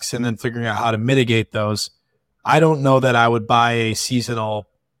risks and then figuring out how to mitigate those. I don't know that I would buy a seasonal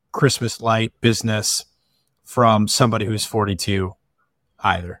Christmas light business from somebody who's 42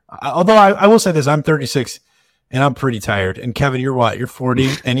 either. Although I will say this, I'm 36 and I'm pretty tired. And Kevin, you're what? You're 40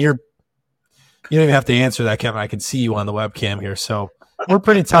 and you don't even have to answer that, Kevin. I can see you on the webcam here. So we're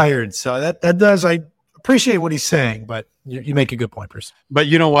pretty tired. So that does, I appreciate what he's saying, but you make a good point, Bruce. But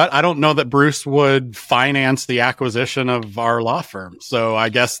you know what? I don't know that Bruce would finance the acquisition of our law firm. So I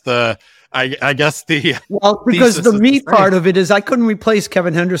guess because the meat part of it is I couldn't replace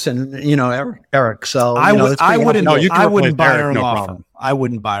Kevin Henderson, Eric. So I wouldn't buy our law firm. I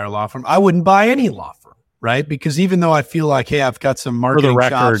wouldn't buy our law firm. I wouldn't buy any law firm, right? Because even though I feel like, hey, I've got some marketing. For the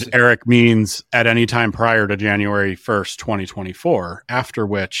record, Eric means at any time prior to January 1st, 2024, after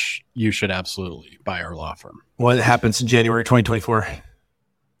which you should absolutely buy our law firm. What happens in January 2024?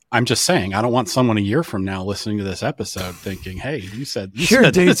 I'm just saying, I don't want someone a year from now listening to this episode thinking, hey, you said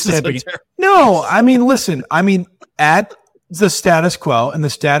No, I mean, listen, at the status quo, and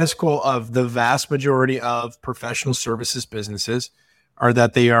the status quo of the vast majority of professional services businesses are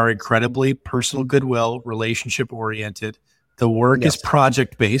that they are incredibly personal goodwill, relationship oriented. The work is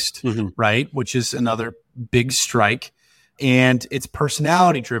project based, right? Which is another big strike. And it's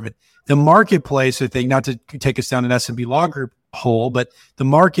personality driven. The marketplace, I think, not to take us down an SMB Law Group hole, but the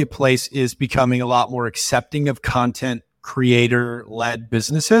marketplace is becoming a lot more accepting of content creator led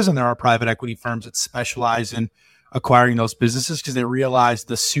businesses. And there are private equity firms that specialize in acquiring those businesses because they realize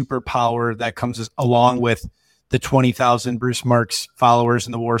the superpower that comes along with the 20,000 Bruce Marks followers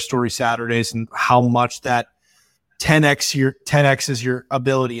in the War Story Saturdays and how much that 10x is your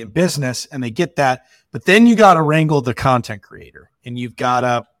ability in business. And they get that. But then you got to wrangle the content creator and you've got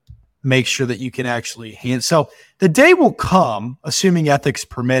to make sure that you can actually hand. So the day will come, assuming ethics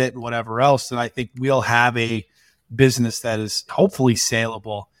permit it and whatever else, and I think we'll have a business that is hopefully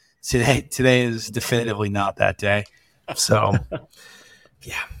saleable. Today is definitively not that day. So,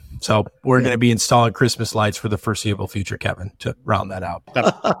 yeah. So we're going to be installing Christmas lights for the foreseeable future, Kevin, to round that out.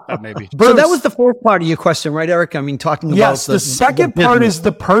 That may be. So that was the fourth part of your question, right, Eric? I mean, talking about the second part is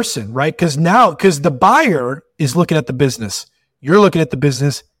the person, right? Because the buyer is looking at the business. You're looking at the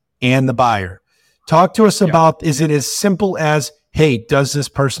business and the buyer. Talk to us about, is it as simple as, hey, does this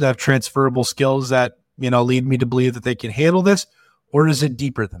person have transferable skills that, lead me to believe that they can handle this? Or is it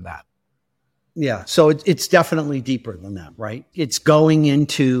deeper than that? Yeah. So it's definitely deeper than that, right? It's going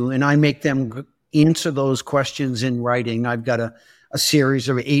into, and I make them answer those questions in writing. I've got a series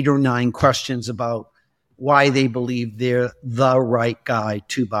of 8 or 9 questions about why they believe they're the right guy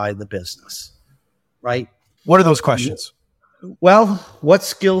to buy the business, right? What are those questions? Well, what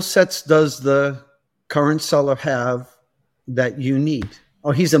skill sets does the current seller have that you need? Oh,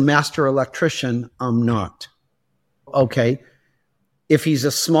 he's a master electrician. I'm not. Okay. If he's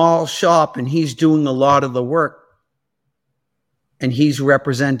a small shop and he's doing a lot of the work and he's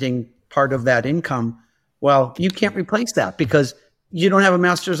representing part of that income, well, you can't replace that because you don't have a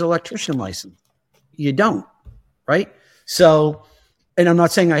master's electrician license. You don't, right? So, and I'm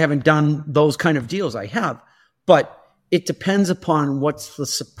not saying I haven't done those kind of deals. I have, but it depends upon what's the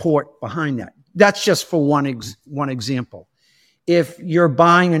support behind that. That's just for one example. If you're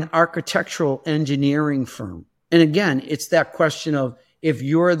buying an architectural engineering firm, and again, it's that question of if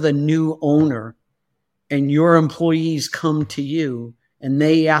you're the new owner and your employees come to you and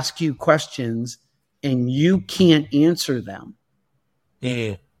they ask you questions and you can't answer them.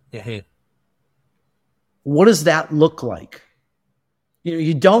 What does that look like?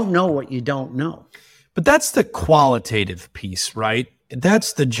 You don't know what you don't know. But that's the qualitative piece, right?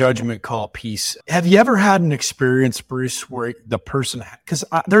 That's the judgment call piece. Have you ever had an experience, Bruce, where the person, because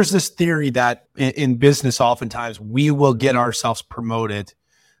there's this theory that in business, oftentimes we will get ourselves promoted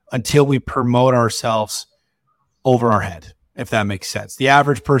until we promote ourselves over our head, if that makes sense. The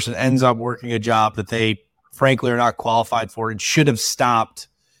average person ends up working a job that they frankly are not qualified for and should have stopped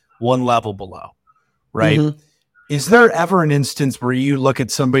one level below, right? Mm-hmm. Is there ever an instance where you look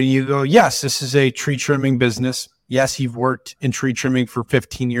at somebody and you go, yes, this is a tree trimming business. Yes, you've worked in tree trimming for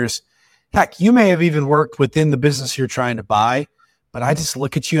 15 years. Heck, you may have even worked within the business you're trying to buy, but I just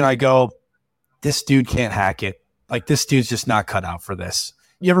look at you and I go, this dude can't hack it. Like, this dude's just not cut out for this.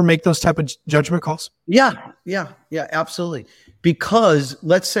 You ever make those type of judgment calls? Yeah, absolutely. Because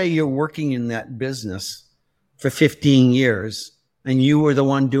let's say you're working in that business for 15 years and you were the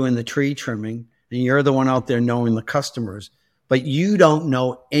one doing the tree trimming and you're the one out there knowing the customers, but you don't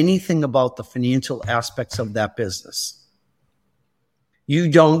know anything about the financial aspects of that business.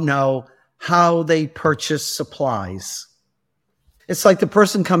 You don't know how they purchase supplies. It's like the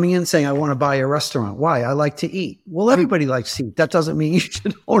person coming in saying, I want to buy a restaurant. Why? I like to eat. Well, everybody likes to eat. That doesn't mean you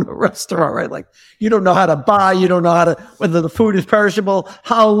should own a restaurant, right? Like, you don't know how to buy. You don't know whether the food is perishable,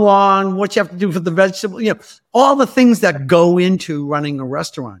 how long, what you have to do for the vegetable, all the things that go into running a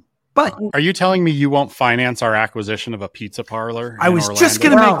restaurant. But are you telling me you won't finance our acquisition of a pizza parlor? I was just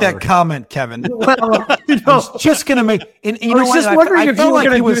going to make that comment, Kevin. I was just going to make. And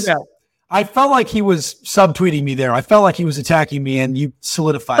I I felt like he was subtweeting me there. I felt like he was attacking me, and you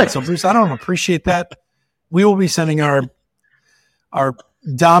solidified it. So, Bruce, I don't appreciate that. We will be sending our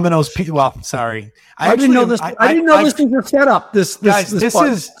Domino's pizza. Well, sorry, I didn't know this. I didn't know this was a setup.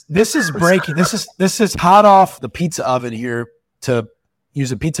 This is breaking. This is hot off the pizza oven here, to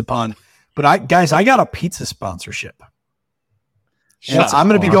use a pizza pun. But I got a pizza sponsorship. I'm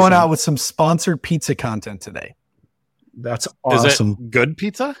going to be going out with some sponsored pizza content today. That's awesome. Is it good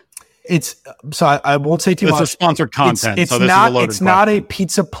pizza? I won't say too much. It's a sponsored content. It's not a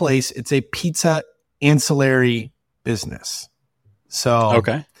pizza place. It's a pizza ancillary business. So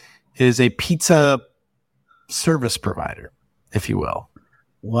okay, it is a pizza service provider, if you will.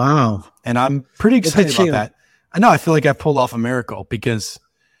 Wow. And I'm pretty excited about that. I know. I feel like I pulled off a miracle, because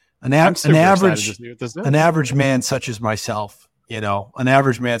an average man such as myself,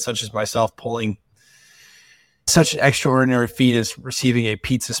 pulling such an extraordinary feat as receiving a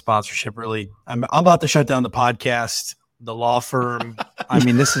pizza sponsorship. Really, I'm about to shut down the podcast, the law firm. I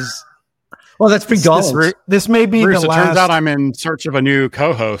mean, this is. Well, that's big dollars. This may be Bruce, the last. It turns out I'm in search of a new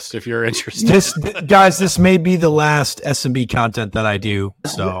co-host. If you're interested, this may be the last S&B content that I do.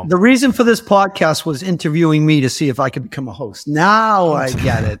 So the reason for this podcast was interviewing me to see if I could become a host. Now I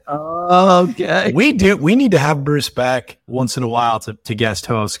get it. Okay, we need to have Bruce back once in a while to guest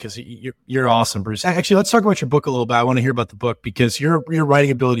host, because you're awesome, Bruce. Actually, let's talk about your book a little bit. I want to hear about the book, because your writing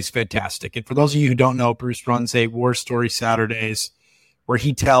ability is fantastic. And for those of you who don't know, Bruce runs a War Story Saturdays, where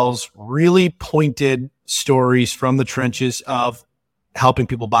he tells really pointed stories from the trenches of helping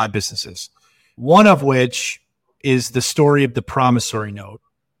people buy businesses. One of which is the story of the promissory note.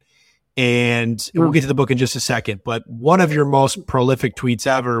 And we'll get to the book in just a second, but one of your most prolific tweets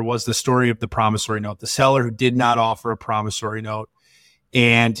ever was the story of the promissory note, the seller who did not offer a promissory note,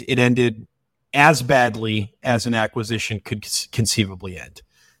 and it ended as badly as an acquisition could conceivably end.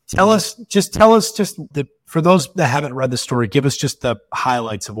 Tell us for those that haven't read the story, give us just the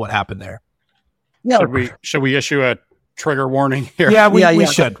highlights of what happened there. Yeah. Should we issue a trigger warning here? Yeah, we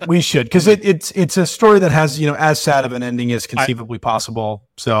should, because it's a story that has, as sad of an ending as conceivably possible.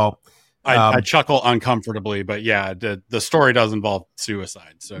 So I chuckle uncomfortably, but yeah, the story does involve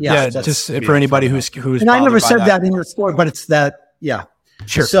suicide. So just for anybody who's. And I never said that in the story, but it's that. Yeah,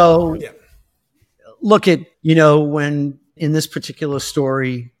 sure. So look at, when in this particular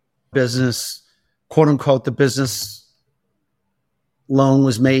story, business, quote unquote, the business loan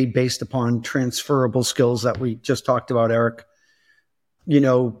was made based upon transferable skills that we just talked about, Eric.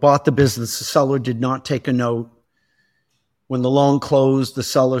 Bought the business. The seller did not take a note. When the loan closed, the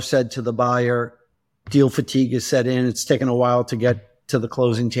seller said to the buyer, deal fatigue has set in. It's taken a while to get to the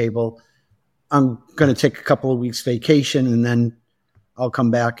closing table. I'm going to take a couple of weeks vacation, and then I'll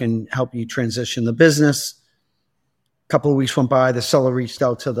come back and help you transition the business. A couple of weeks went by. The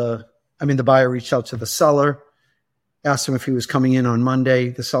buyer reached out to the seller, asked him if he was coming in on Monday.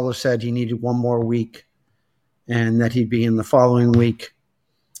 The seller said he needed one more week and that he'd be in the following week.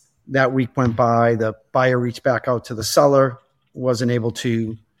 That week went by. The buyer reached back out to the seller, wasn't able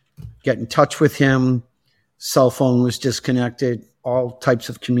to get in touch with him. Cell phone was disconnected. All types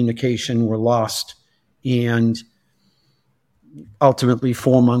of communication were lost. And ultimately,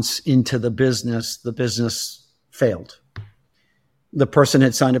 4 months into the business failed. The person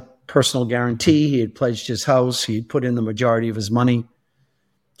had signed a personal guarantee. He had pledged his house. He had put in the majority of his money.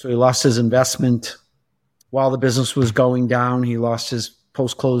 So he lost his investment. While the business was going down, he lost his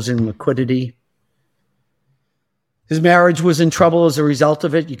post-closing liquidity. His marriage was in trouble as a result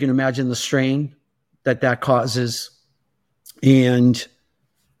of it. You can imagine the strain that causes. And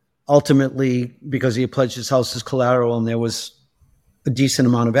ultimately, because he had pledged his house as collateral and there was a decent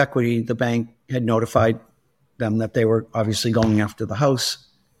amount of equity, the bank had notified them that they were obviously going after the house.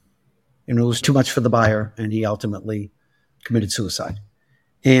 And it was too much for the buyer, and he ultimately committed suicide.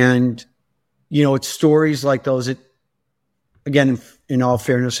 And, it's stories like those. Again, in all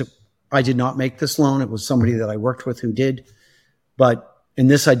fairness, I did not make this loan. It was somebody that I worked with who did. But in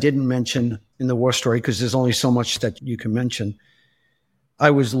this, I didn't mention in the War Story, because there's only so much that you can mention.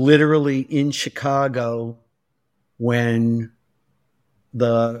 I was literally in Chicago when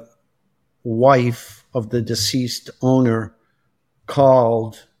the wife of the deceased owner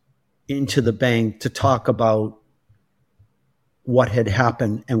called into the bank to talk about what had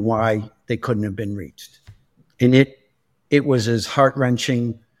happened and why they couldn't have been reached. And it was as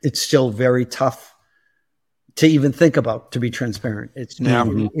heart-wrenching. It's still very tough to even think about, to be transparent. It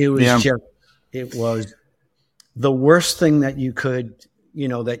was the worst thing that you could,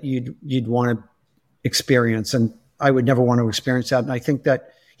 that you'd want to experience. And I would never want to experience that. And I think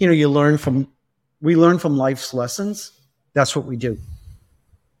that, we learn from life's lessons. That's what we do.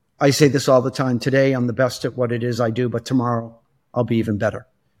 I say this all the time. Today, I'm the best at what it is I do, but tomorrow I'll be even better,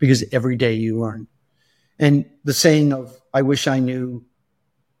 because every day you learn. And the saying of, I wish I knew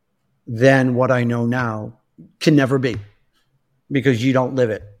then what I know now, can never be, because you don't live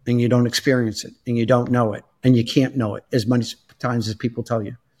it and you don't experience it and you don't know it and you can't know it as many times as people tell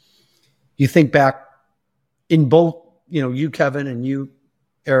you. You think back in both, you, Kevin, and you,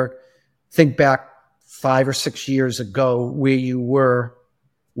 Eric, think back 5 or 6 years ago where you were,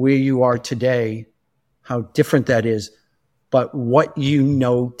 where you are today, how different that is. But what you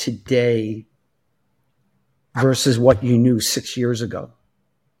know today versus what you knew 6 years ago.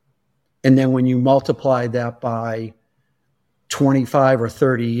 And then when you multiply that by 25 or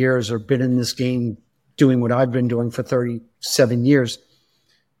 30 years, or been in this game doing what I've been doing for 37 years,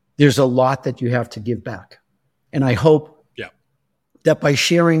 there's a lot that you have to give back. And I hope that by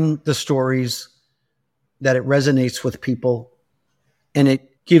sharing the stories, that it resonates with people and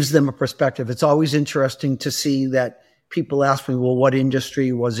it gives them a perspective. It's always interesting to see that people ask me, well, what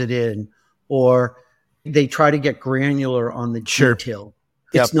industry was it in? Or they try to get granular on the detail.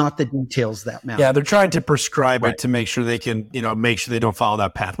 It's not the details that matter. Yeah, they're trying to prescribe it to make sure they can, make sure they don't follow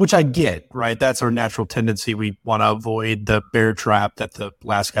that path, which I get, right? That's our natural tendency. We want to avoid the bear trap that the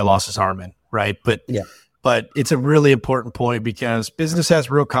last guy lost his arm in, right? But it's a really important point, because business has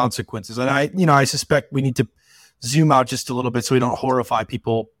real consequences. And I suspect we need to zoom out just a little bit so we don't horrify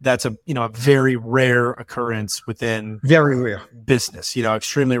people. That's a very rare occurrence within very rare business,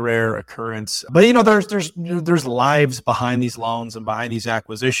 extremely rare occurrence. But there's lives behind these loans and behind these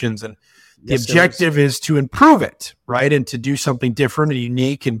acquisitions, and the objective is to improve it, right? And to do something different and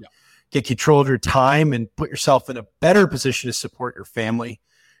unique and get control of your time and put yourself in a better position to support your family.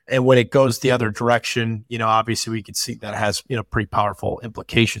 And when it goes the other direction, obviously we could see that has, pretty powerful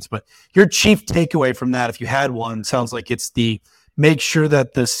implications. But your chief takeaway from that, if you had one, sounds like it's make sure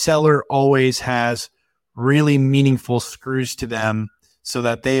that the seller always has really meaningful screws to them, so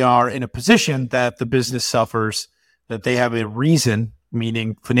that they are in a position that the business suffers, that they have a reason,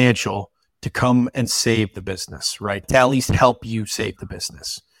 meaning financial, to come and save the business, right? To at least help you save the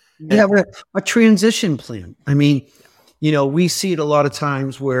business. You have a transition plan. I mean, we see it a lot of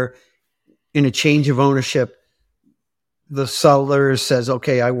times where in a change of ownership, the seller says,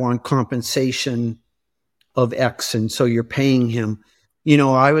 okay, I want compensation of X. And so you're paying him.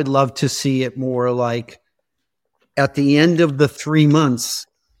 I would love to see it more like at the end of the 3 months,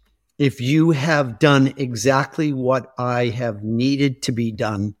 if you have done exactly what I have needed to be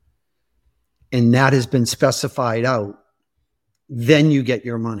done, and that has been specified out, then you get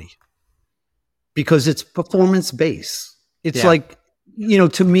your money. Because it's performance based. It's like,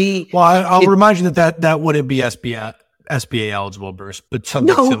 to me. Well, I'll remind you that wouldn't be SBA eligible, Bruce, but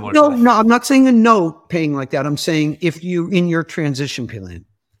something similar. No, I'm not saying a no paying like that. I'm saying if you in your transition plan.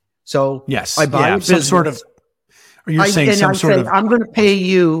 So yes, I buy a business, some sort of. Or you're saying some sort of. I'm going to pay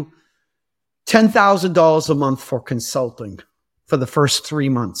you $10,000 a month for consulting for the first 3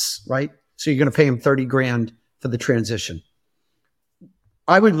 months, right? So you're going to pay him $30,000 for the transition.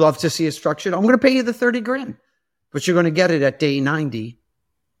 I would love to see it structured. I'm going to pay you the $30,000, but you're going to get it at day 90.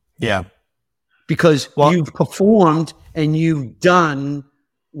 Yeah. Because you've performed and you've done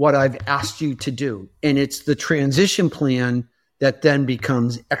what I've asked you to do. And it's the transition plan that then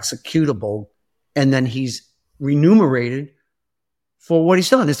becomes executable. And then he's remunerated for what he's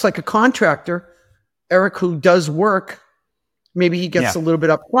done. It's like a contractor, Eric, who does work. Maybe he gets a little bit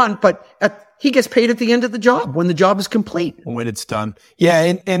up front, but he gets paid at the end of the job when the job is complete. When it's done.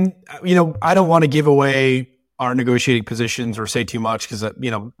 Yeah. And I don't want to give away our negotiating positions or say too much, because,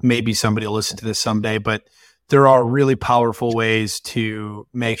 maybe somebody will listen to this someday, but there are really powerful ways to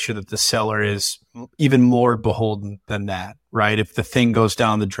make sure that the seller is even more beholden than that, right? If the thing goes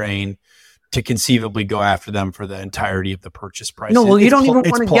down the drain, to conceivably go after them for the entirety of the purchase price. No, well, you don't even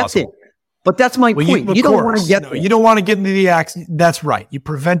want to get there. But that's my point. You don't want to get there. You don't want to get into the accident. That's right. You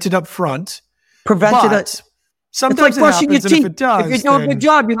prevent it up front. Sometimes it's like brushing your teeth. If you do a good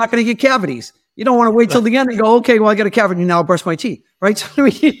job, you're not going to get cavities. You don't want to wait till the end and go, okay, well, I got a cavity, now I'll brush my teeth, right? So,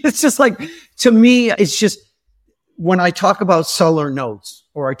 it's just like, to me, it's just, when I talk about seller notes,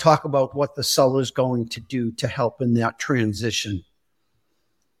 or I talk about what the seller's going to do to help in that transition,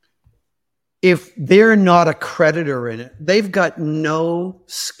 if they're not a creditor in it, they've got no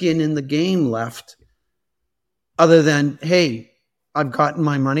skin in the game left other than, hey, I've gotten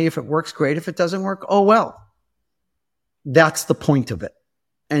my money. If it works, great. If it doesn't work, oh, well. That's the point of it.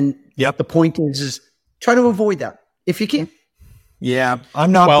 And the point is try to avoid that if you can. Yeah,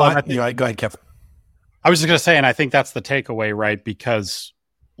 I'm not. Go ahead, Kevin. I was just going to say, and I think that's the takeaway, right? Because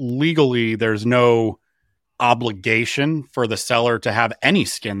legally, there's no obligation for the seller to have any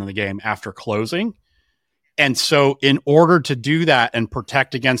skin in the game after closing. And so in order to do that and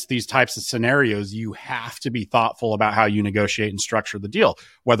protect against these types of scenarios, you have to be thoughtful about how you negotiate and structure the deal,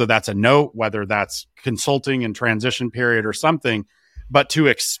 whether that's a note, whether that's consulting and transition period or something. But to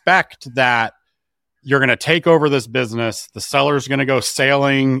expect that you're going to take over this business, the seller's going to go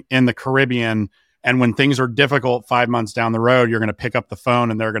sailing in the Caribbean, and when things are difficult 5 months down the road, you're going to pick up the phone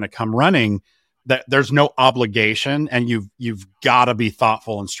and they're going to come running. That there's no obligation, and you've got to be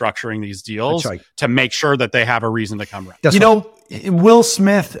thoughtful in structuring these deals to make sure that they have a reason to come run. Will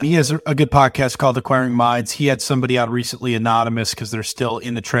Smith, he has a good podcast called Acquiring Minds. He had somebody out recently, anonymous, because they're still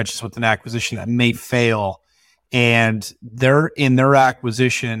in the trenches with an acquisition that may fail. And they're in their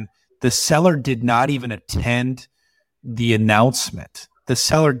acquisition. The seller did not even attend the announcement. The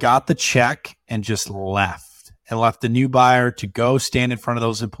seller got the check and just left the new buyer to go stand in front of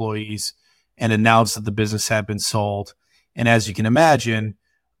those employees and announce that the business had been sold. And as you can imagine,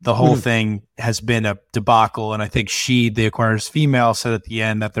 the whole thing has been a debacle. And I think the acquirer's female, said at the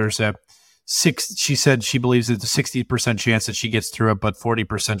end that there's she said she believes it's a 60% chance that she gets through it, but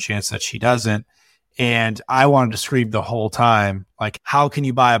 40% chance that she doesn't. And I wanted to scream the whole time, like, how can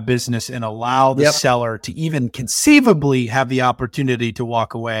you buy a business and allow the seller to even conceivably have the opportunity to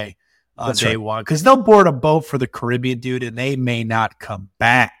walk away on day one? Because they'll board a boat for the Caribbean, dude, and they may not come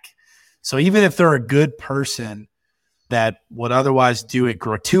back. So even if they're a good person that would otherwise do it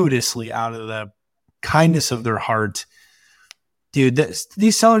gratuitously out of the kindness of their heart, dude,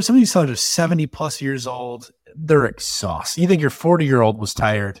 these sellers, some of these sellers are 70 plus years old. They're exhausted. You think your 40-year-old was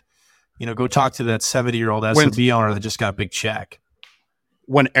tired? Go talk to that 70-year-old SMB owner that just got a big check.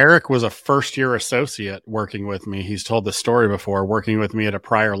 When Eric was a first-year associate working with me, he's told the story before, working with me at a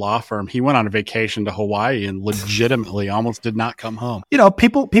prior law firm, he went on a vacation to Hawaii and legitimately almost did not come home.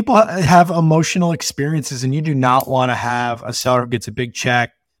 People have emotional experiences, and you do not want to have a seller who gets a big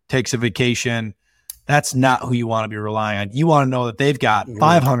check, takes a vacation. That's not who you want to be relying on. You want to know that they've got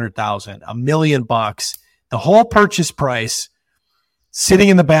 $500,000, $1 million, the whole purchase price sitting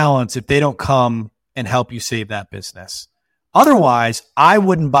in the balance if they don't come and help you save that business. Otherwise, I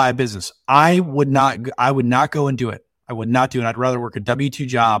wouldn't buy a business. I would not go and do it. I would not do it. I'd rather work a W-2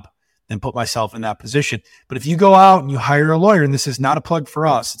 job than put myself in that position. But if you go out and you hire a lawyer, and this is not a plug for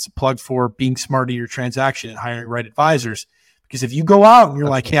us, it's a plug for being smart in your transaction and hiring right advisors. Because if you go out and you're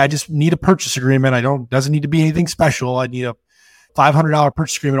like, hey, I just need a purchase agreement. Doesn't need to be anything special. I need a $500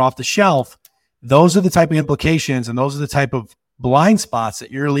 purchase agreement off the shelf. Those are the type of implications, and those are the type of blind spots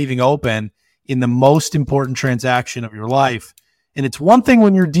that you're leaving open in the most important transaction of your life. And it's one thing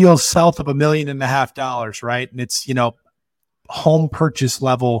when your deal's south of $1.5 million, right? And it's, home purchase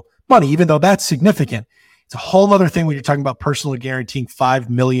level money, even though that's significant. It's a whole other thing when you're talking about personally guaranteeing $5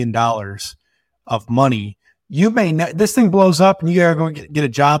 million of money. You may this thing blows up and you gotta go get a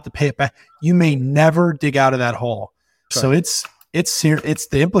job to pay it back. You may never dig out of that hole. Right. So it's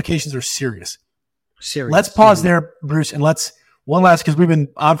the implications are serious. Let's pause there, Bruce, and one last, because we've been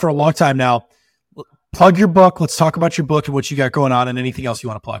on for a long time now. Plug your book. Let's talk about your book and what you got going on, and anything else you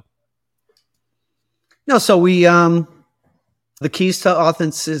want to plug. No, so we, The Keys to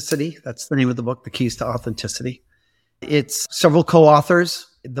Authenticity. That's the name of the book, The Keys to Authenticity. It's several co-authors.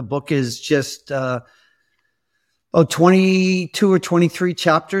 The book is just 22 or 23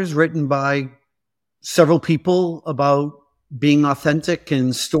 chapters written by several people about being authentic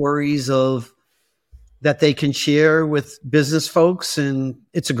and stories that they can share with business folks. And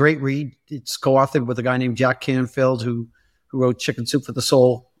it's a great read. It's co-authored with a guy named Jack Canfield, who wrote Chicken Soup for the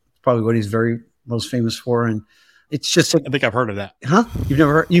Soul. It's probably what he's very most famous for. And it's just, I think I've heard of that. Huh? You've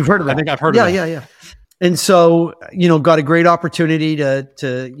heard of that? I think I've heard of that. Yeah. And so, got a great opportunity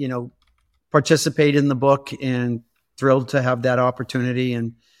to participate in the book, and thrilled to have that opportunity.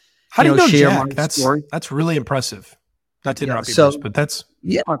 And how do you know share Jack? My story. That's really impressive. Not to interrupt you, Bruce, but that's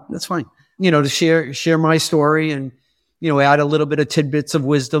fine. To share my story and, add a little bit of tidbits of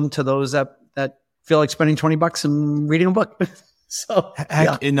wisdom to those that feel like spending $20 and reading a book. So,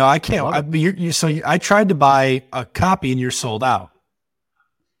 I can't. I tried to buy a copy and you're sold out.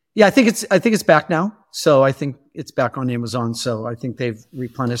 Yeah, I think it's back now. So I think it's back on Amazon. So I think they've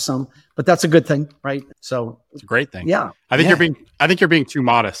replenished some, but that's a good thing, right? So it's a great thing. Yeah. I think you're being too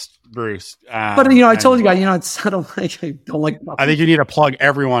modest, Bruce. But I told you guys, I don't like. I think you need to plug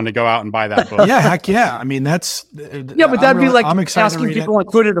everyone to go out and buy that book. Yeah, heck yeah. I mean, that's but that'd be like asking people on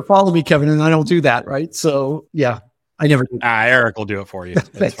Twitter to follow me, Kevin, and I don't do that, right? So yeah, I never do. Eric will do it for you.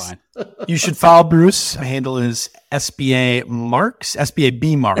 That's fine. You should follow Bruce. My handle is SBA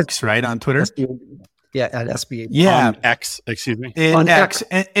B Marks, right, on Twitter. Yeah, at SBA. Yeah. On X, excuse me. On X.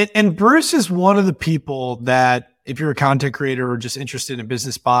 And Bruce is one of the people that, if you're a content creator or just interested in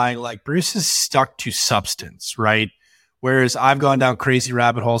business buying, like Bruce is stuck to substance, right? Whereas I've gone down crazy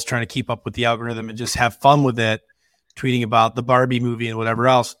rabbit holes trying to keep up with the algorithm and just have fun with it, tweeting about the Barbie movie and whatever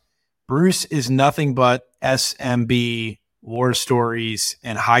else. Bruce is nothing but SMB, war stories,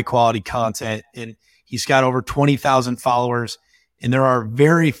 and high quality content. And he's got over 20,000 followers. And there are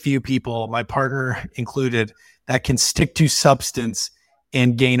very few people, my partner included, that can stick to substance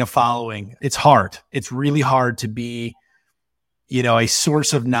and gain a following. It's hard. It's really hard to be, a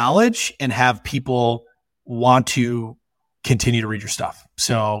source of knowledge and have people want to continue to read your stuff.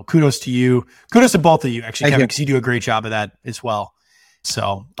 So kudos to you. Kudos to both of you, actually, Kevin, because you do a great job of that as well.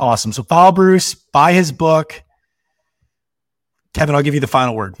 So awesome. So follow Bruce, buy his book. Kevin, I'll give you the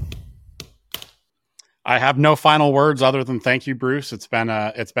final word. I have no final words other than thank you, Bruce. It's been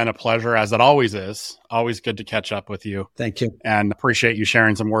a pleasure, as it always is. Always good to catch up with you. Thank you. And appreciate you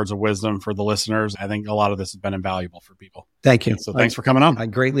sharing some words of wisdom for the listeners. I think a lot of this has been invaluable for people. Thank you. So thanks for coming on. I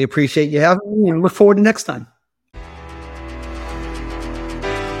greatly appreciate you having me and look forward to next time.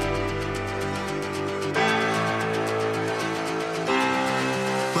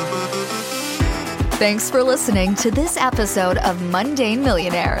 Thanks for listening to this episode of Mundane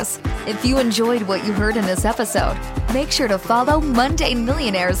Millionaires. If you enjoyed what you heard in this episode, make sure to follow Mundane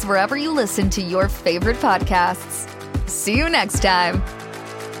Millionaires wherever you listen to your favorite podcasts. See you next time.